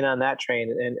jumping in on that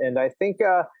train. And I think,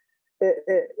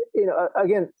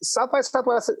 again, South by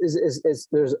Southwest is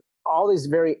there's all these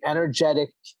very energetic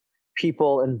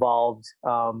people involved,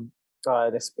 and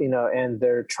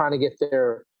they're trying to get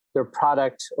their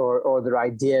product or their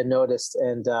idea noticed,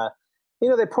 and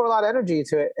they pour a lot of energy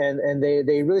into it, and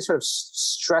they really sort of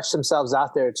stretch themselves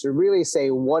out there to really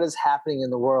say what is happening in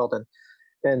the world,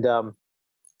 and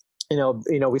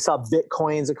we saw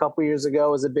Bitcoins a couple years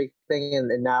ago was a big thing,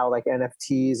 and now like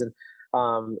NFTs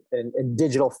and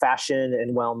digital fashion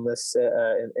and wellness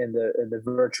in the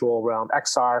virtual realm,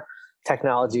 XR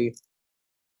technology.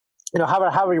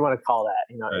 However you want to call that,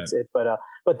 right.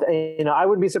 But I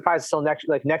wouldn't be surprised until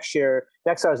next year,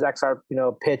 XR's XR,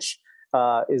 Pitch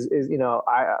is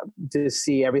to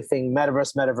see everything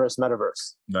metaverse.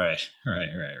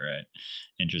 Right.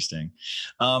 Interesting.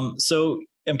 So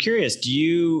I'm curious, do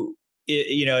you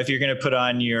if you're going to put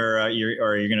on or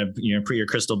you're going to put your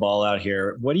crystal ball out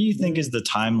here, what do you think is the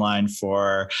timeline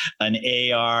for an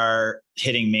AR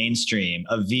hitting mainstream,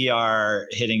 a VR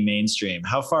hitting mainstream?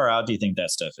 How far out do you think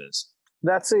that stuff is?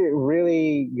 That's a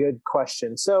really good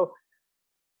question. So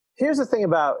here's the thing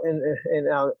about,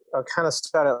 and I'll kind of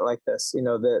start it like this, in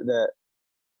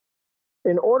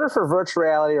order for virtual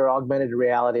reality or augmented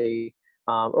reality,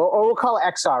 or we'll call it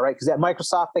XR, right? Because at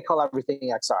Microsoft, they call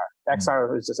everything XR.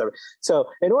 XR is just everything. So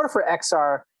in order for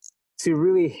XR to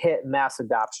really hit mass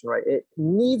adoption, right,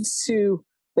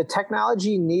 the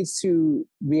technology needs to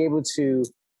be able to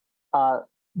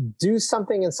do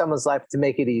something in someone's life to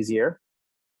make it easier,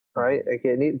 right? Like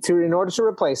in order to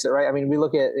replace it, right? I mean, we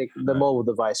look at the mobile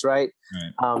device, right?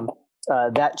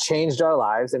 That changed our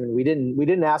lives. I mean, we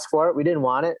didn't ask for it, we didn't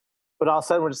want it, but all of a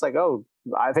sudden we're just like, oh,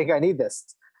 I think I need this.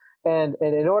 And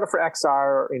in order for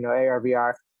XR, AR,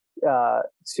 VR,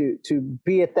 to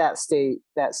be at that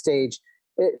stage,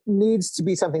 it needs to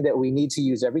be something that we need to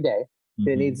use every day. Mm-hmm.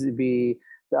 It needs to be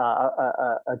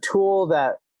a tool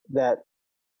that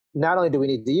not only do we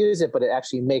need to use it, but it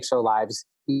actually makes our lives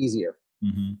easier.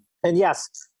 Mm-hmm. And yes,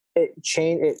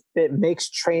 it makes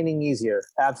training easier.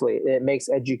 Absolutely, it makes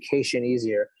education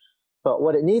easier. But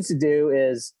what it needs to do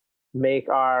is make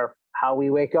how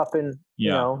we wake up and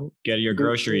get your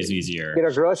groceries easier. Get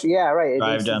our groceries, yeah, right.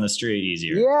 Drive down the street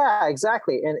easier. Yeah,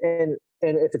 exactly. And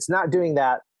if it's not doing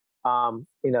that,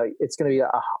 it's going to be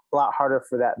a lot harder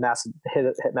for that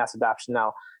hit mass adoption.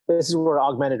 Now, this is where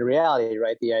augmented reality,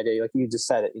 right? The idea, like you just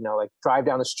said it, like drive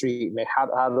down the street.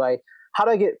 How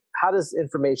does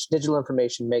digital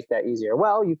information make that easier?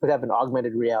 Well, you could have an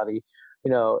augmented reality,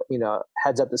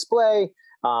 heads up display.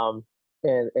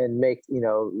 And make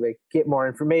like get more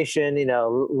information.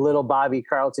 Little Bobby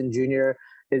Carlton Jr.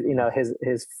 His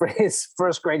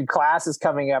first grade class is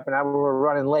coming up, and we're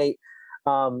running late.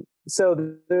 So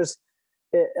there's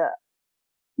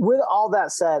with all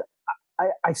that said,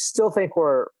 I still think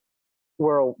we're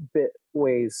a bit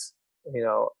ways,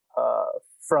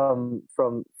 from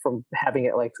having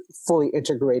it like fully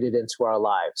integrated into our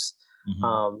lives.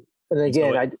 Mm-hmm. And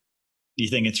again, do you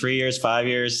think in 3 years, 5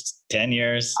 years, 10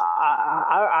 years?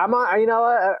 I'm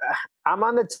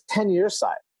on the 10-year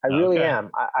side. I really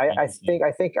am. I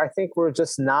think we're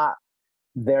just not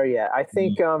there yet. I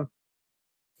think, again,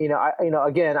 I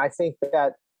think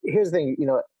that here's the thing,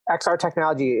 XR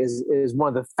technology is one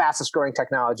of the fastest growing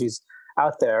technologies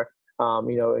out there.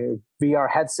 VR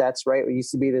headsets, right? It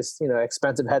used to be this,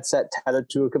 expensive headset tethered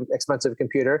to an expensive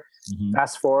computer. Mm-hmm.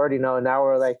 Fast forward, now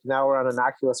we're on an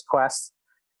Oculus Quest.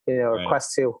 Right.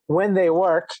 Quest 2 when they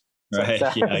work. Right.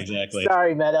 So, yeah, exactly.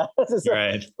 Sorry, Meta.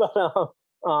 Right. But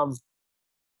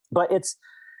but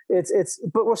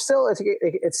we're still,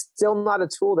 it's still not a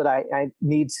tool that I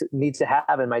need to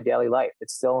have in my daily life.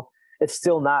 It's still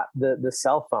not the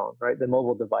cell phone, right? The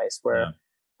mobile device where,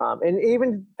 and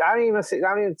even, I don't even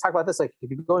talk about this. Like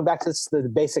if you're going back to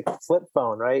the basic flip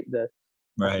phone, right?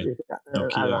 Right. I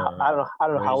don't know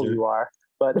how old you are,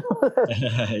 but,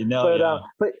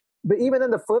 but even then,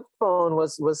 the flip phone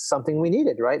was something we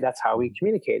needed, right? That's how we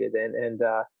communicated, and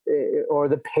or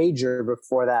the pager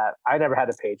before that. I never had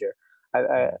a pager.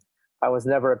 I was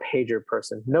never a pager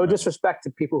person. No disrespect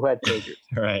to people who had pagers.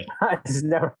 Right. I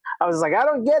was like, I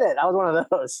don't get it. I was one of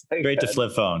those. Great to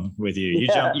flip phone with you.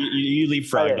 You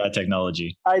leapfrogged that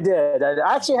technology. I did.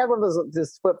 I actually had one of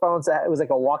those flip phones. It was like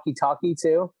a walkie-talkie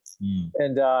too,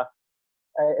 and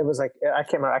it was like I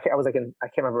can't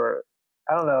remember.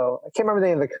 I don't know. I can't remember the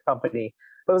name of the company,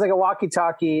 but it was like a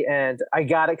walkie-talkie, and I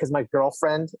got it because my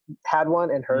girlfriend had one,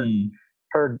 and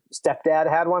her stepdad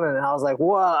had one, and I was like,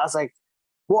 "Whoa!" I was like,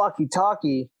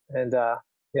 "Walkie-talkie," and it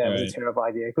was a terrible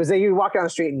idea because you walk down the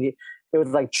street and it would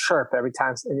like chirp every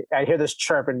time. And I hear this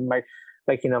chirp, and my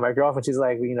girlfriend, she's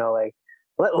like,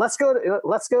 let's go to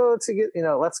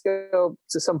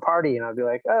some party, and I'll be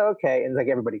like, oh, okay, and like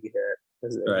everybody could hear it.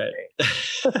 Right.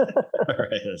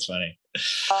 Right. That's funny.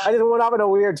 I just went off on a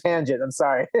weird tangent. I'm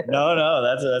sorry. No,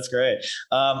 that's great.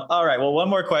 All right. Well, one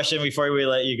more question before we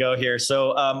let you go here.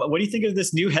 So what do you think of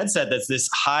this new headset that's this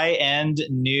high-end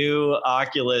new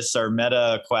Oculus or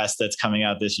Meta Quest that's coming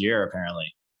out this year,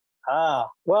 apparently?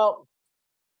 Well,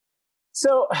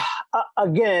 so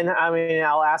again, I mean,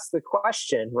 I'll ask the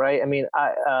question, right? I mean,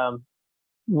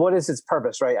 what is its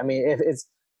purpose, right? I mean, if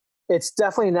it's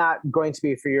definitely not going to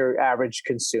be for your average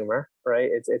consumer, right?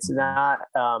 It's not.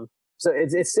 So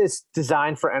it's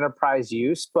designed for enterprise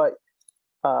use, but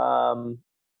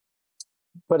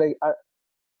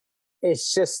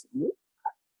it's just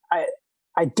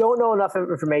I I don't know enough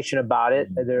information about it.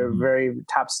 They're very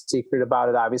top secret about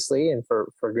it, obviously, and for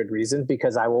good reason,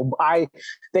 because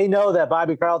they know that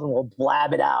Bobby Carlton will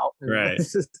blab it out. Right.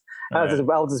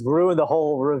 I'll just ruin the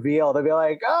whole reveal. They'll be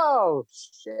like, "Oh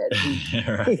shit,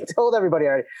 he told everybody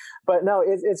already." But no,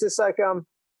 it's just like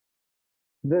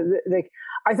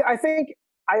I think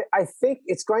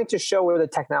it's going to show where the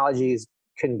technologies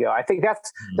can go. I think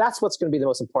that's what's going to be the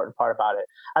most important part about it.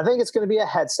 I think it's going to be a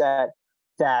headset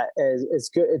that is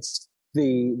good. It's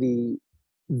the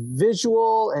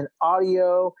visual and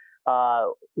audio.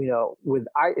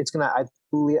 It's gonna. I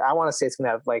want to say it's gonna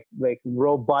have like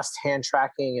robust hand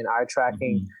tracking and eye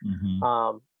tracking,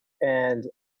 and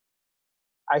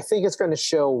I think it's going to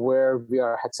show where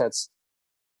VR headsets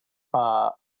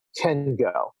can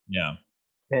go. Yeah,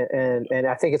 and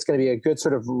I think it's going to be a good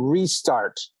sort of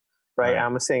restart. Right,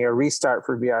 I'm saying a restart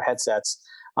for VR headsets.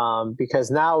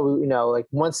 Because now, like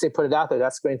once they put it out there,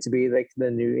 that's going to be like the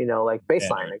new, like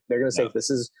baseline. Like they're going to say this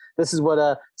is what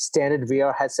a standard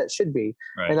VR headset should be.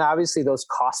 Right. And obviously those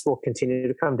costs will continue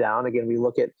to come down. Again, we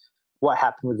look at what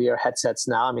happened with VR headsets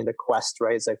now. I mean, the Quest,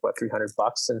 right, is like what, $300,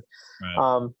 and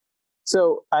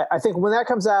so I think when that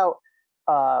comes out,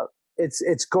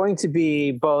 it's going to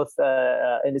be both,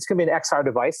 and it's going to be an XR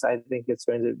device. I think it's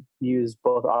going to use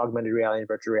both augmented reality and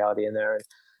virtual reality in there.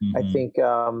 And I think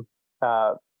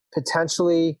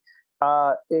potentially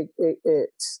it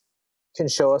can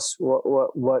show us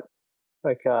what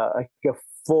like a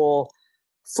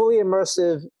fully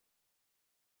immersive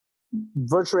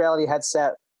virtual reality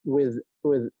headset with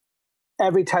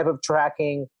every type of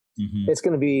tracking. It's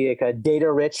going to be like a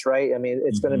data rich, right? I mean,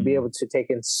 it's going to be able to take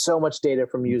in so much data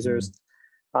from users.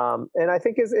 And I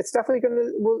think it's definitely going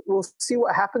to, we'll see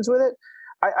what happens with it.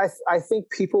 I think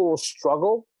people will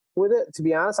struggle with it, to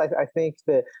be honest. I think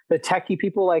the techie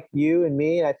people like you and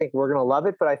me, I think we're going to love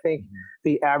it, but I think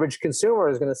the average consumer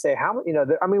is going to say,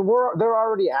 they're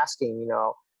already asking,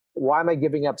 why am I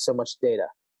giving up so much data?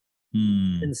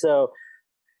 And so,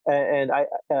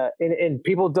 and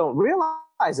people don't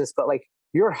realize this, but like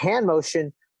your hand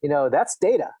motion, that's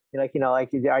data. Are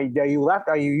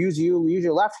you use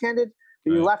your left-handed?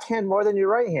 Do you left hand more than your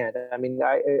right hand? I mean,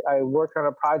 I worked on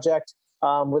a project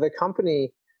with a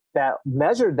company that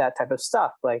measured that type of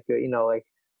stuff. Like,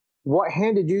 what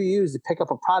hand did you use to pick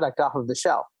up a product off of the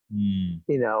shelf? And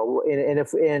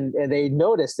they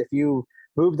noticed if you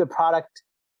move the product,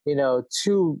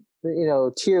 2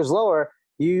 tiers lower,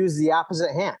 you use the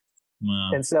opposite hand.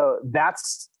 Wow. And so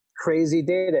that's crazy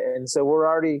data. And so we're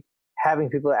already having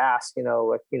people ask,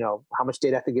 how much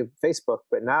data I have to give Facebook.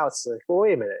 But now it's like, well,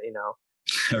 wait a minute,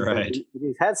 right.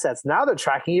 These headsets, now they're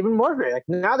tracking even more great. Like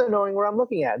now they're knowing where I'm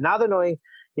looking at. Now they're knowing,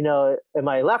 am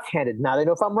I left-handed? Now they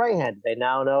know if I'm right-handed. They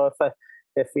now know if like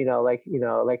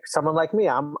someone like me,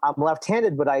 I'm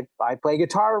left-handed, but I play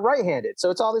guitar right-handed. So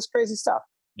it's all this crazy stuff.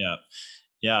 Yeah.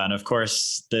 Yeah. And of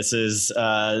course, this is,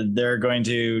 they're going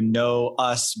to know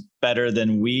us better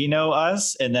than we know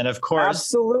us. And then, of course,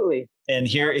 absolutely. And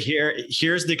here's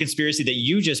the conspiracy that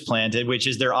you just planted, which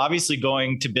is they're obviously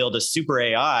going to build a super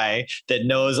AI that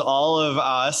knows all of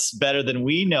us better than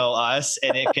we know us,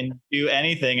 and it can do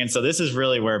anything. And so this is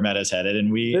really where Meta's headed.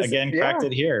 And we cracked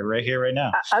it here, right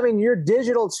now. I mean, your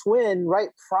digital twin, right,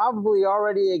 probably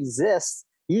already exists.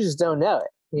 You just don't know it.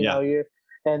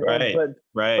 But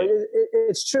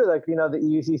it's true. Like,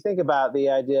 you think about the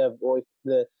idea of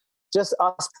just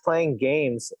us playing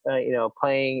games,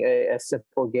 playing a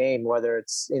simple game, whether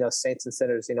it's, Saints and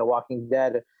Sinners, Walking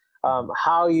Dead,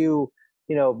 how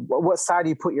what side do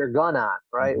you put your gun on,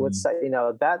 right? What side,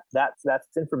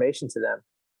 that's information to them.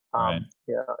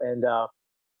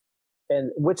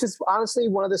 And which is honestly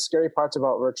one of the scary parts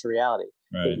about virtual reality.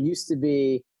 Right. It used to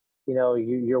be,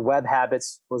 your web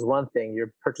habits was one thing,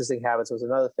 your purchasing habits was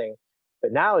another thing.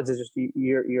 But now it's just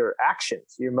your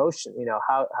actions, your motion,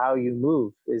 how you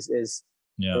move is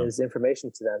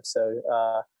information to them. So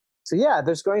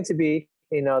there's going to be,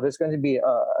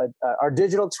 our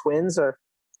digital twins we're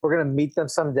going to meet them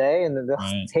someday, and then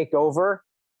they'll take over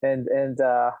and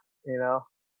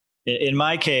In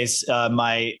my case,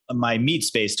 my meat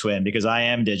space twin, because I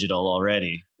am digital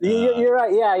already. You're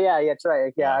right. Yeah. That's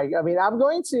right. Yeah. I mean, I'm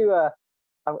going to,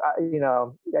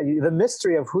 the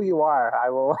mystery of who you are,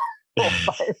 I will.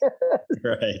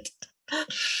 Right.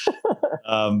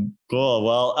 Cool.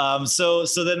 Well, so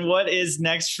then what is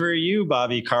next for you,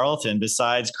 Bobby Carlton,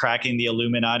 besides cracking the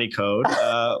Illuminati code?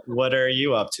 What are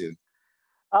you up to?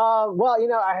 Well,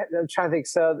 I'm trying to think.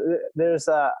 So there's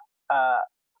I've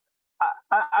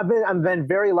been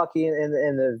very lucky in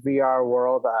the VR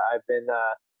world. I've been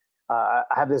I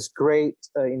have this great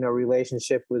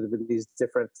relationship with these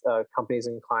different companies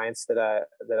and clients that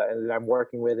I'm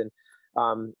working with, and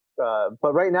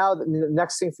but right now the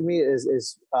next thing for me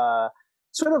is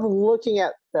sort of looking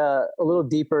at a little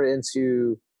deeper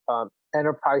into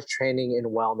enterprise training and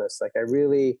wellness. Like I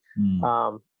really,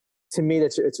 to me,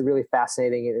 it's really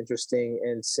fascinating and interesting,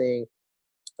 and seeing,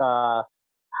 how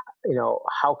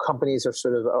companies are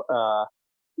sort of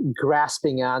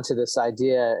grasping onto this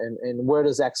idea, and where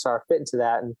does XR fit into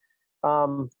that? And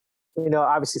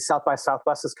obviously South by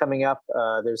Southwest is coming up.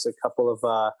 There's a couple of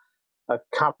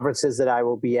conferences that I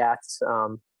will be at.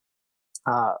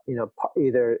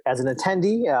 Either as an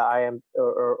attendee, I am,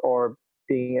 or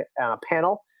being on a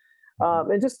panel.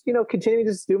 And just continuing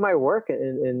to just do my work,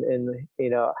 and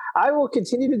I will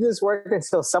continue to do this work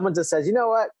until someone just says, you know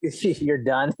what, you're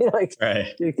done. Like,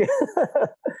 right.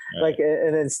 Like,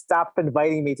 and then stop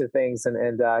inviting me to things, and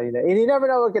you never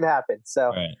know what could happen.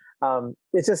 So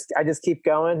it's just, I just keep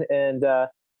going, and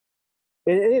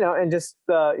just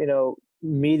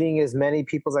meeting as many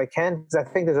people as I can, because I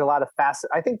think there's a lot of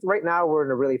I think right now we're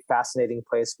in a really fascinating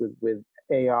place with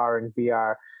AR and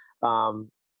VR.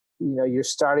 You're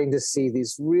starting to see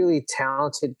these really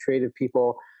talented, creative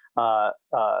people,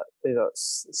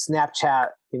 Snapchat,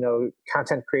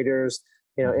 content creators,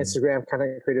 Instagram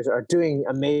content creators are doing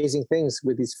amazing things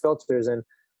with these filters, and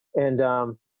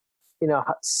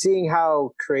seeing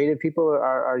how creative people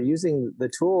are using the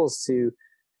tools to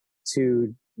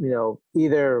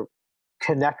either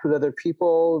connect with other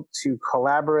people, to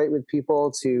collaborate with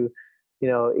people, to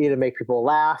either make people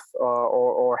laugh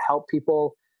or help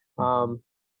people.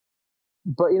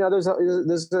 But there's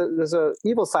a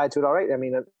evil side to it, all right. I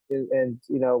mean, and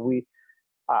we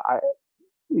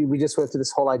just went through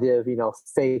this whole idea of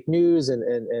fake news and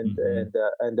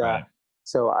right.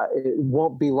 So it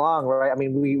won't be long, right? I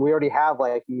mean, we already have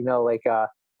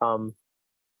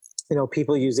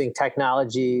people using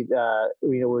technology,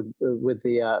 with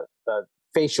the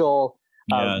facial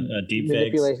deep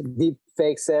manipulation, deep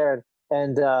fakes there.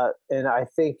 And I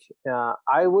think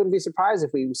I wouldn't be surprised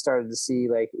if we started to see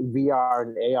like VR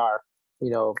and AR,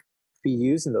 be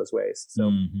used in those ways.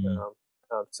 So,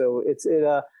 so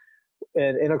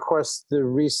and of course the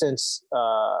recent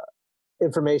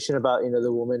information about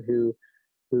the woman who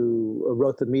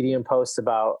wrote the Medium post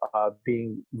about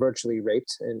being virtually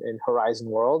raped in Horizon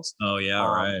Worlds. Oh yeah,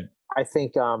 right. I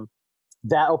think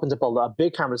that opens up a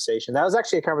big conversation. That was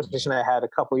actually a conversation I had a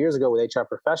couple of years ago with HR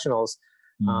professionals.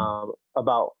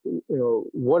 About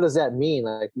what does that mean?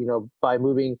 Like by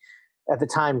moving, at the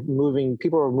time,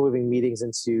 people were moving meetings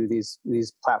into these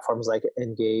platforms like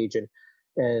Engage, and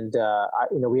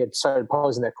we had started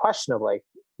posing that question of like,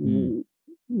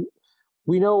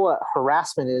 we know what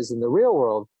harassment is in the real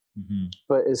world,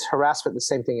 but is harassment the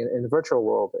same thing in the virtual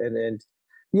world? And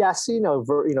yes,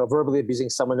 verbally abusing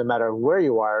someone no matter where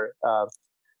you are,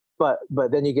 but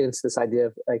then you get into this idea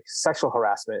of like sexual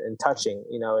harassment and touching,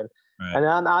 and. Right. And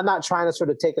I'm not trying to sort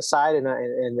of take a side, and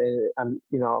I'm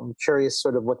curious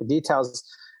sort of what the details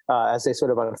as they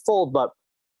sort of unfold, but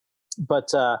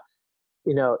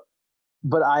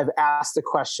I've asked the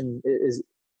question is,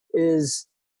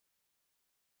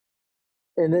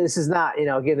 and this is not,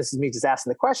 again, this is me just asking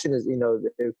the question, is,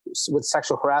 with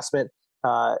sexual harassment,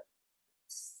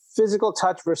 physical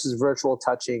touch versus virtual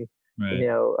touching,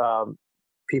 right.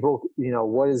 People,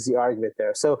 what is the argument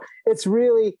there? So it's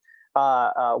really,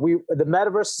 the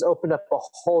metaverse has opened up a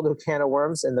whole new can of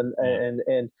worms, and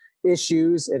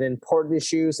issues, and important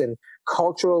issues, and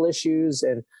cultural issues,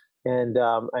 and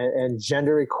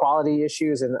gender equality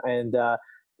issues, and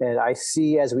I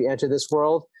see as we enter this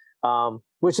world,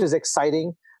 which is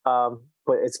exciting,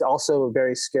 but it's also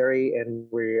very scary, and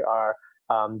we are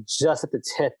just at the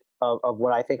tip of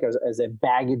what I think is a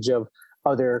baggage of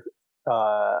other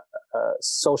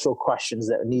social questions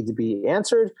that need to be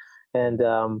answered. And,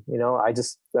 I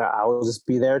will just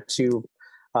be there to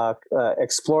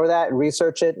explore that and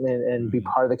research it, and be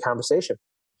part of the conversation.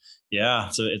 Yeah,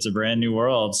 so it's a brand new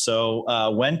world. So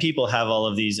when people have all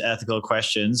of these ethical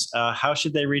questions, how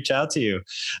should they reach out to you?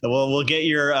 We'll get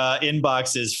your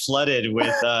inboxes flooded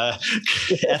with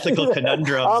ethical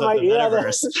conundrums of the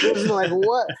metaverse. This is like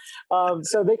what?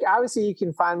 So obviously you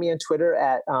can find me on Twitter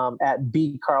at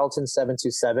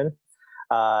bcarlton727.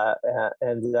 I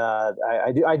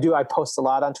post a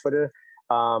lot on Twitter,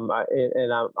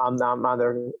 and I'm on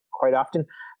there quite often.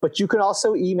 But you can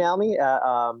also email me.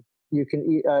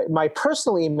 My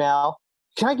personal email.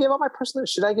 Can I give out my personal?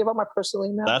 Should I give out my personal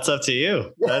email? That's up to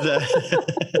you.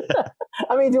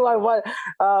 I mean, do I want?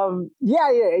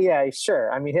 Yeah,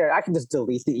 sure. I mean, here I can just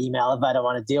delete the email if I don't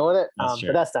want to deal with it.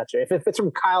 But that's not true. If it's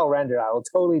from Kyle Render, I will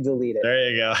totally delete it. There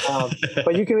you go.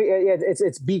 But you can.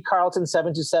 It's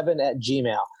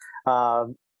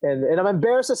bcarlton727@gmail. And I'm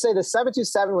embarrassed to say the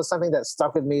 727 was something that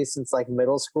stuck with me since like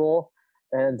middle school,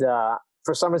 and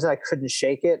for some reason I couldn't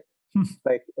shake it.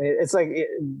 Like it's like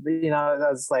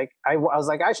I was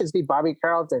like I should just be Bobby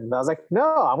Carlton. And I was like,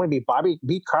 no, I'm going to be Bobby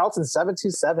B Carlton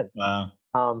 727. Wow.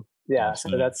 Yeah.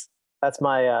 So that's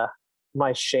my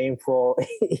my shameful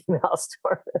email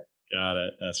story. Got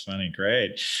it. That's funny.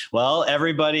 Great. Well,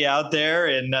 everybody out there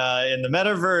in the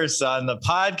metaverse, on the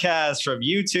podcast, from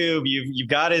YouTube, you've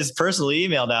got his personal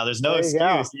email now. There's no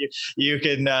excuse. You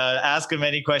can ask him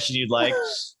any question you'd like.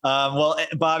 Well,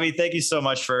 Bobby, thank you so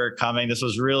much for coming. This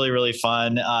was really, really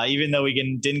fun. Even though we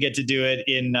didn't get to do it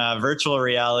in virtual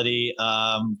reality,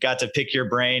 got to pick your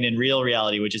brain in real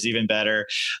reality, which is even better.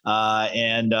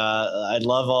 And I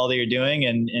love all that you're doing,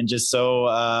 and just so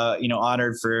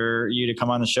honored for you to come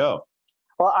on the show.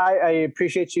 Well, I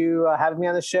appreciate you having me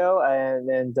on the show, and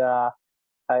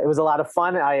it was a lot of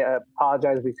fun. I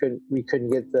apologize we couldn't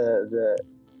get the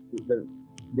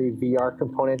VR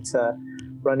component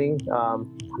running.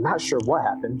 I'm not sure what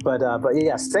happened, but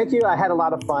yes, thank you. I had a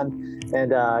lot of fun,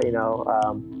 and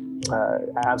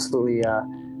absolutely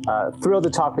thrilled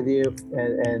to talk with you,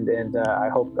 and I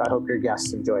hope your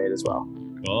guests enjoy it as well.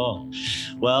 Cool.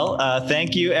 Well,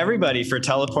 thank you everybody for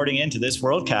teleporting into this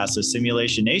worldcast of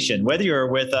Simulation Nation. Whether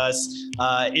you're with us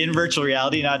in virtual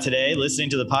reality, not today, listening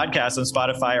to the podcast on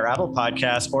Spotify or Apple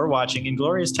Podcasts, or watching in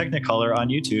glorious Technicolor on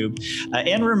YouTube.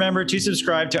 And remember to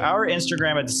subscribe to our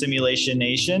Instagram at the Simulation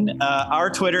Nation,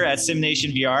 our Twitter at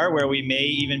SimNationVR, where we may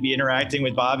even be interacting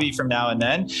with Bobby from now and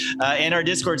then, and our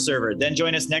Discord server. Then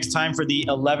join us next time for the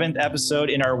 11th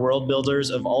episode in our World Builders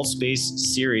of All Space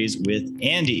series with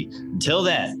Andy. Until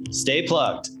then, stay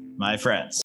plugged, my friends.